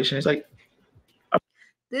Philip's situation, it's like,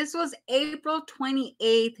 this was April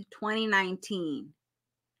 28th, 2019.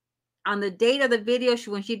 On the date of the video,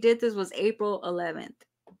 when she did this was April 11th.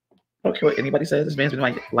 I don't care what anybody says. This man's been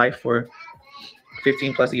in my life for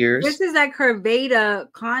 15 plus years. This is like her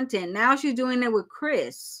VEDA content. Now she's doing it with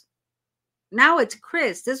Chris. Now it's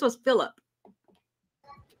Chris. This was Philip.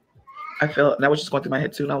 I felt, and that was just going through my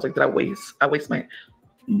head too. And I was like, did I waste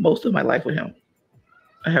most of my life with him?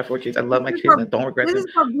 I have 4 kids. I love my kids and I don't regret them.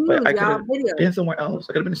 But I could have been somewhere else.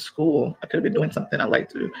 I could have been in school. I could have been doing something I like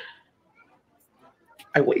to do.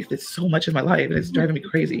 I wasted so much of my life and it's driving me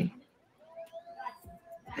crazy.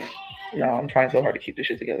 Yeah, I'm trying so hard to keep this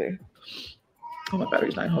shit together. Oh, my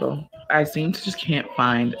battery's dying. Hold on. I seem to just can't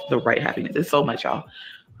find the right happiness. It's so much, y'all.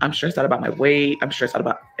 I'm stressed out about my weight. I'm stressed out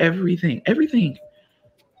about everything. Everything.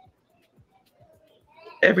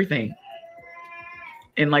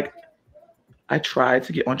 And like, I try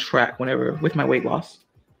to get on track with my weight loss.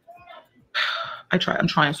 I'm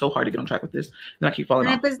trying so hard to get on track with this. And I keep falling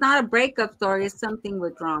off. If it's not a breakup story, it's something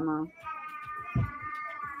with drama.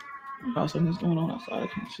 Oh, something's going on outside. I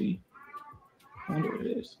can't see. I wonder what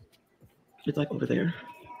it is. It's like over there.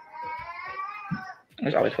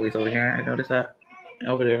 There's always police over here. I noticed that.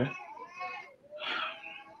 Over there.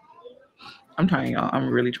 I'm trying, y'all. I'm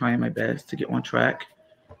really trying my best to get on track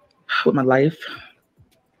with my life.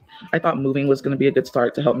 I thought moving was going to be a good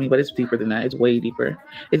start to help me, but it's deeper than that. It's way deeper.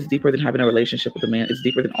 It's deeper than having a relationship with a man. It's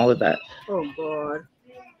deeper than all of that. Oh, God.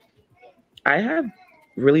 I have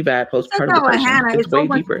really bad postpartum depression. It's way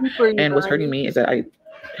deeper. And what's hurting me is that I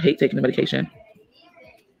hate taking the medication.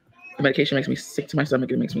 The medication makes me sick to my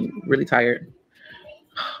stomach. It makes me really tired.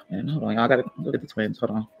 Man, hold on. Y'all got to look at the twins.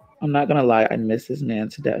 Hold on. I'm not going to lie. I miss this man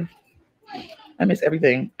to death. I miss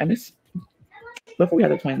everything. Before we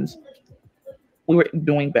had the twins, we were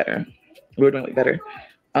doing better. We were doing way better.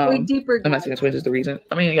 I'm not saying the twins is the reason.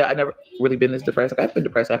 I mean, yeah, I've never really been this depressed. Like, I've been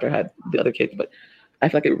depressed after I had the other kids, but I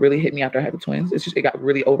feel like it really hit me after I had the twins. It's just, it got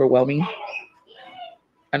really overwhelming.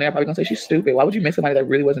 And they're probably going to say, she's stupid. Why would you miss somebody that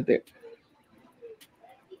really wasn't there?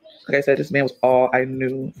 Like I said, this man was all I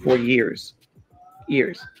knew for years.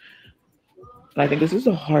 And I think this is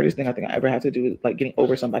the hardest thing I think I ever had to do, like getting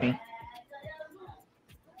over somebody.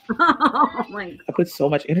 Oh my God. I put so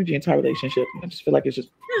much energy into our relationship. I just feel like it's just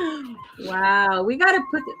wow. We got to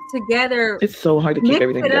put it together. It's so hard to keep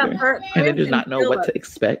everything together and then just not know what to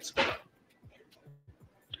expect.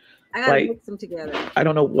 I got to mix them together. I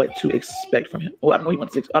don't know what to expect from him. Well, I don't know what he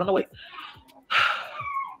wants to. I don't know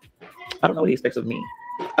what he expects of me.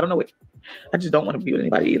 I don't know what. I just don't want to be with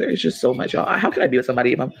anybody either. It's just so much, y'all. How could I be with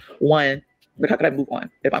somebody if I'm one? Like, how could I move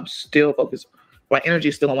on if I'm still focused? My energy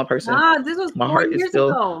is still on one person. This was my heart is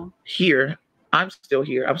still here. I'm still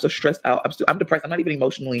here. I'm so stressed out. I'm depressed. I'm not even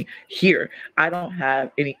emotionally here. I don't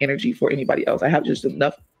have any energy for anybody else. I have just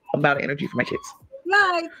enough amount of energy for my kids.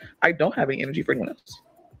 Like, I don't have any energy for anyone else.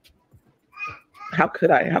 How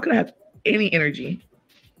could I? How could I have any energy?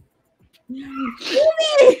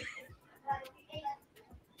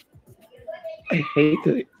 I hate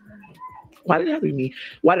it. Why did it have to be me?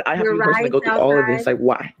 Why did I have to be the person to go through all of this? Like,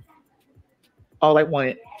 why? All I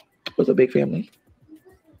wanted was a big family,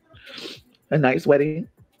 a nice wedding,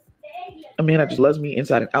 a man that just loves me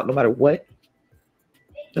inside and out no matter what.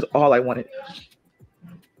 That's all I wanted.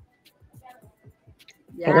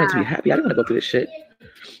 Yeah. I wanted to be happy. I didn't want to go through this shit.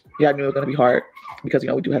 Yeah, I knew it was going to be hard because, you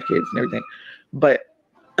know, we do have kids and everything. But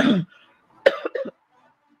I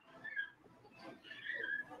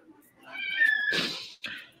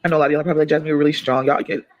know a lot of y'all are probably like, Jasmine, you're really strong. Y'all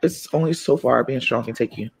get, it's only so far being strong can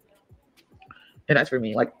take you. And that's for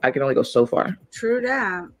me. Like, I can only go so far. True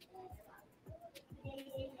that.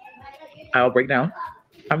 I'll break down.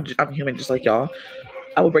 I'm human just like y'all.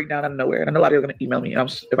 I will break down out of nowhere. And I know a lot of you are going to email me.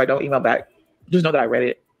 And if I don't email back, just know that I read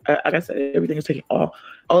it. Like I said, everything is taking all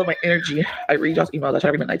of my energy. I read y'all's emails. I try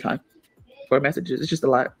to read them at nighttime or messages. It's just a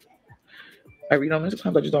lot. I read them and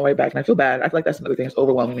sometimes I just don't write back. And I feel bad. I feel like that's another thing that's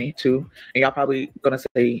overwhelming me too. And y'all probably going to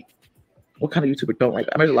say, what kind of YouTuber don't write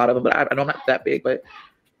back? I mean, there's a lot of them, but I know I'm not that big, but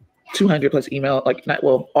 200 plus email, like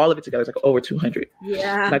all of it together is like over 200.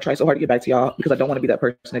 Yeah. And I try so hard to get back to y'all because I don't want to be that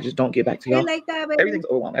person that just don't get back to y'all. Like that, baby. Everything's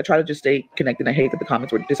overwhelming. I try to just stay connected. I hate that the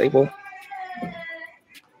comments were disabled.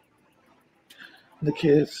 The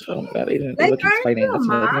kids, oh my God, they didn't look at fighting. That's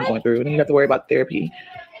what I'm going through. And then you have to worry about therapy.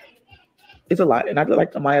 It's a lot. And I feel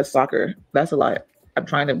like Amaya's soccer, that's a lot. I'm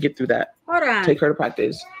trying to get through that. Hold on. Take her to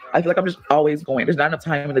practice. I feel like I'm just always going. There's not enough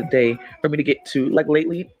time in the day for me to get to, like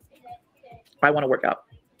lately, I want to work out.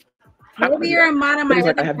 Maybe you're a mod on my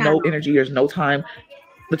like I have no energy. There's no time.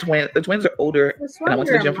 The twins are older, and I went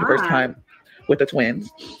to the gym for the first time with the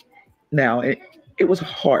twins. Now it was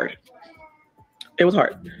hard. It was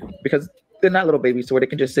hard because they're not little babies, so where they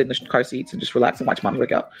can just sit in the car seats and just relax and watch mommy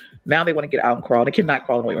work out. Now they want to get out and crawl. They cannot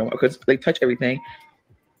crawl in the weight room because they touch everything.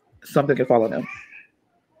 Something can fall on them.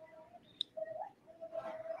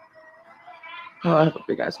 Oh, I have a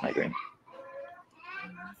big ass migraine.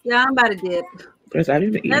 Yeah, I'm about to dip. Yes, I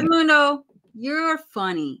didn't eat. Edmundo, you're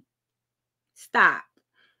funny. Stop.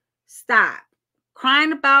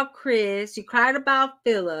 Crying about Chris. You cried about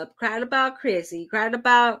Philip. Cried about Chrissy. Cried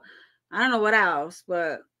about, I don't know what else,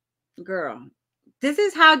 but girl, this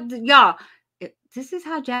is how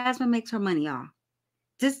Jasmine makes her money, y'all.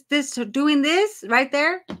 This doing this right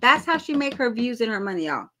there, that's how she make her views and her money,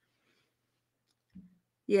 y'all.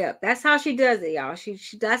 Yeah, that's how she does it, y'all. She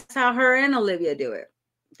that's how her and Olivia do it.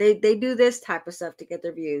 They do this type of stuff to get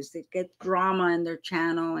their views. They get drama in their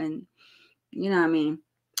channel, and you know what I mean.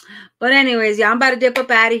 But anyways, yeah, I'm about to dip up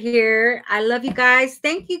out of here. I love you guys.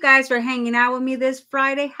 Thank you guys for hanging out with me this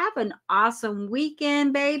Friday. Have an awesome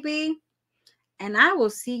weekend, baby. And I will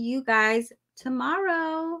see you guys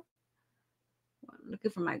tomorrow. I'm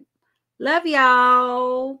looking for my love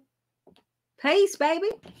y'all. Peace, baby.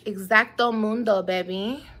 Exacto mundo,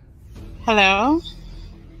 baby. Hello.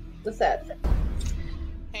 What's up?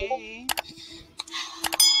 Hey.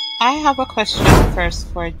 I have a question first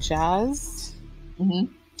for Jazz. Mm-hmm.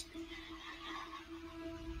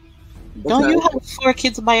 Don't you have 4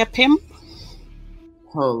 kids by a pimp?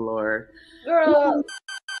 Oh Lord. Girl.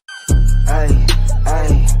 Ay,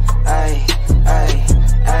 ay, ay, ay,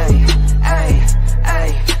 ay, ay,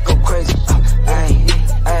 ay, go crazy. Ay,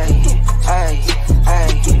 ay, ay,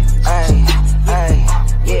 ay, ay, ay,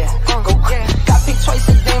 yeah, go crazy. Got picked twice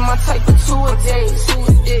a day, my type of 2 a day.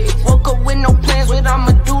 Woke up with no plans, what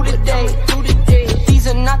I'ma do today. These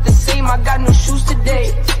are not the same, I got no shoes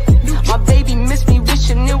today. My baby missed me,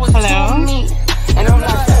 wishing it was two of me. And I'm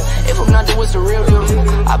not that. If I'm not, then what's the real deal?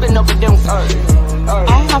 I've been up and down.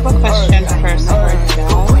 I have a question first for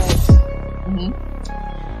Jazz. Mm-hmm.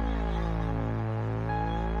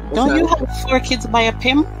 Don't you have 4 kids by a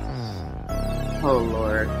pimp? Oh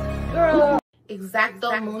Lord. Girl.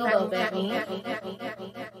 Exacto mundo, baby.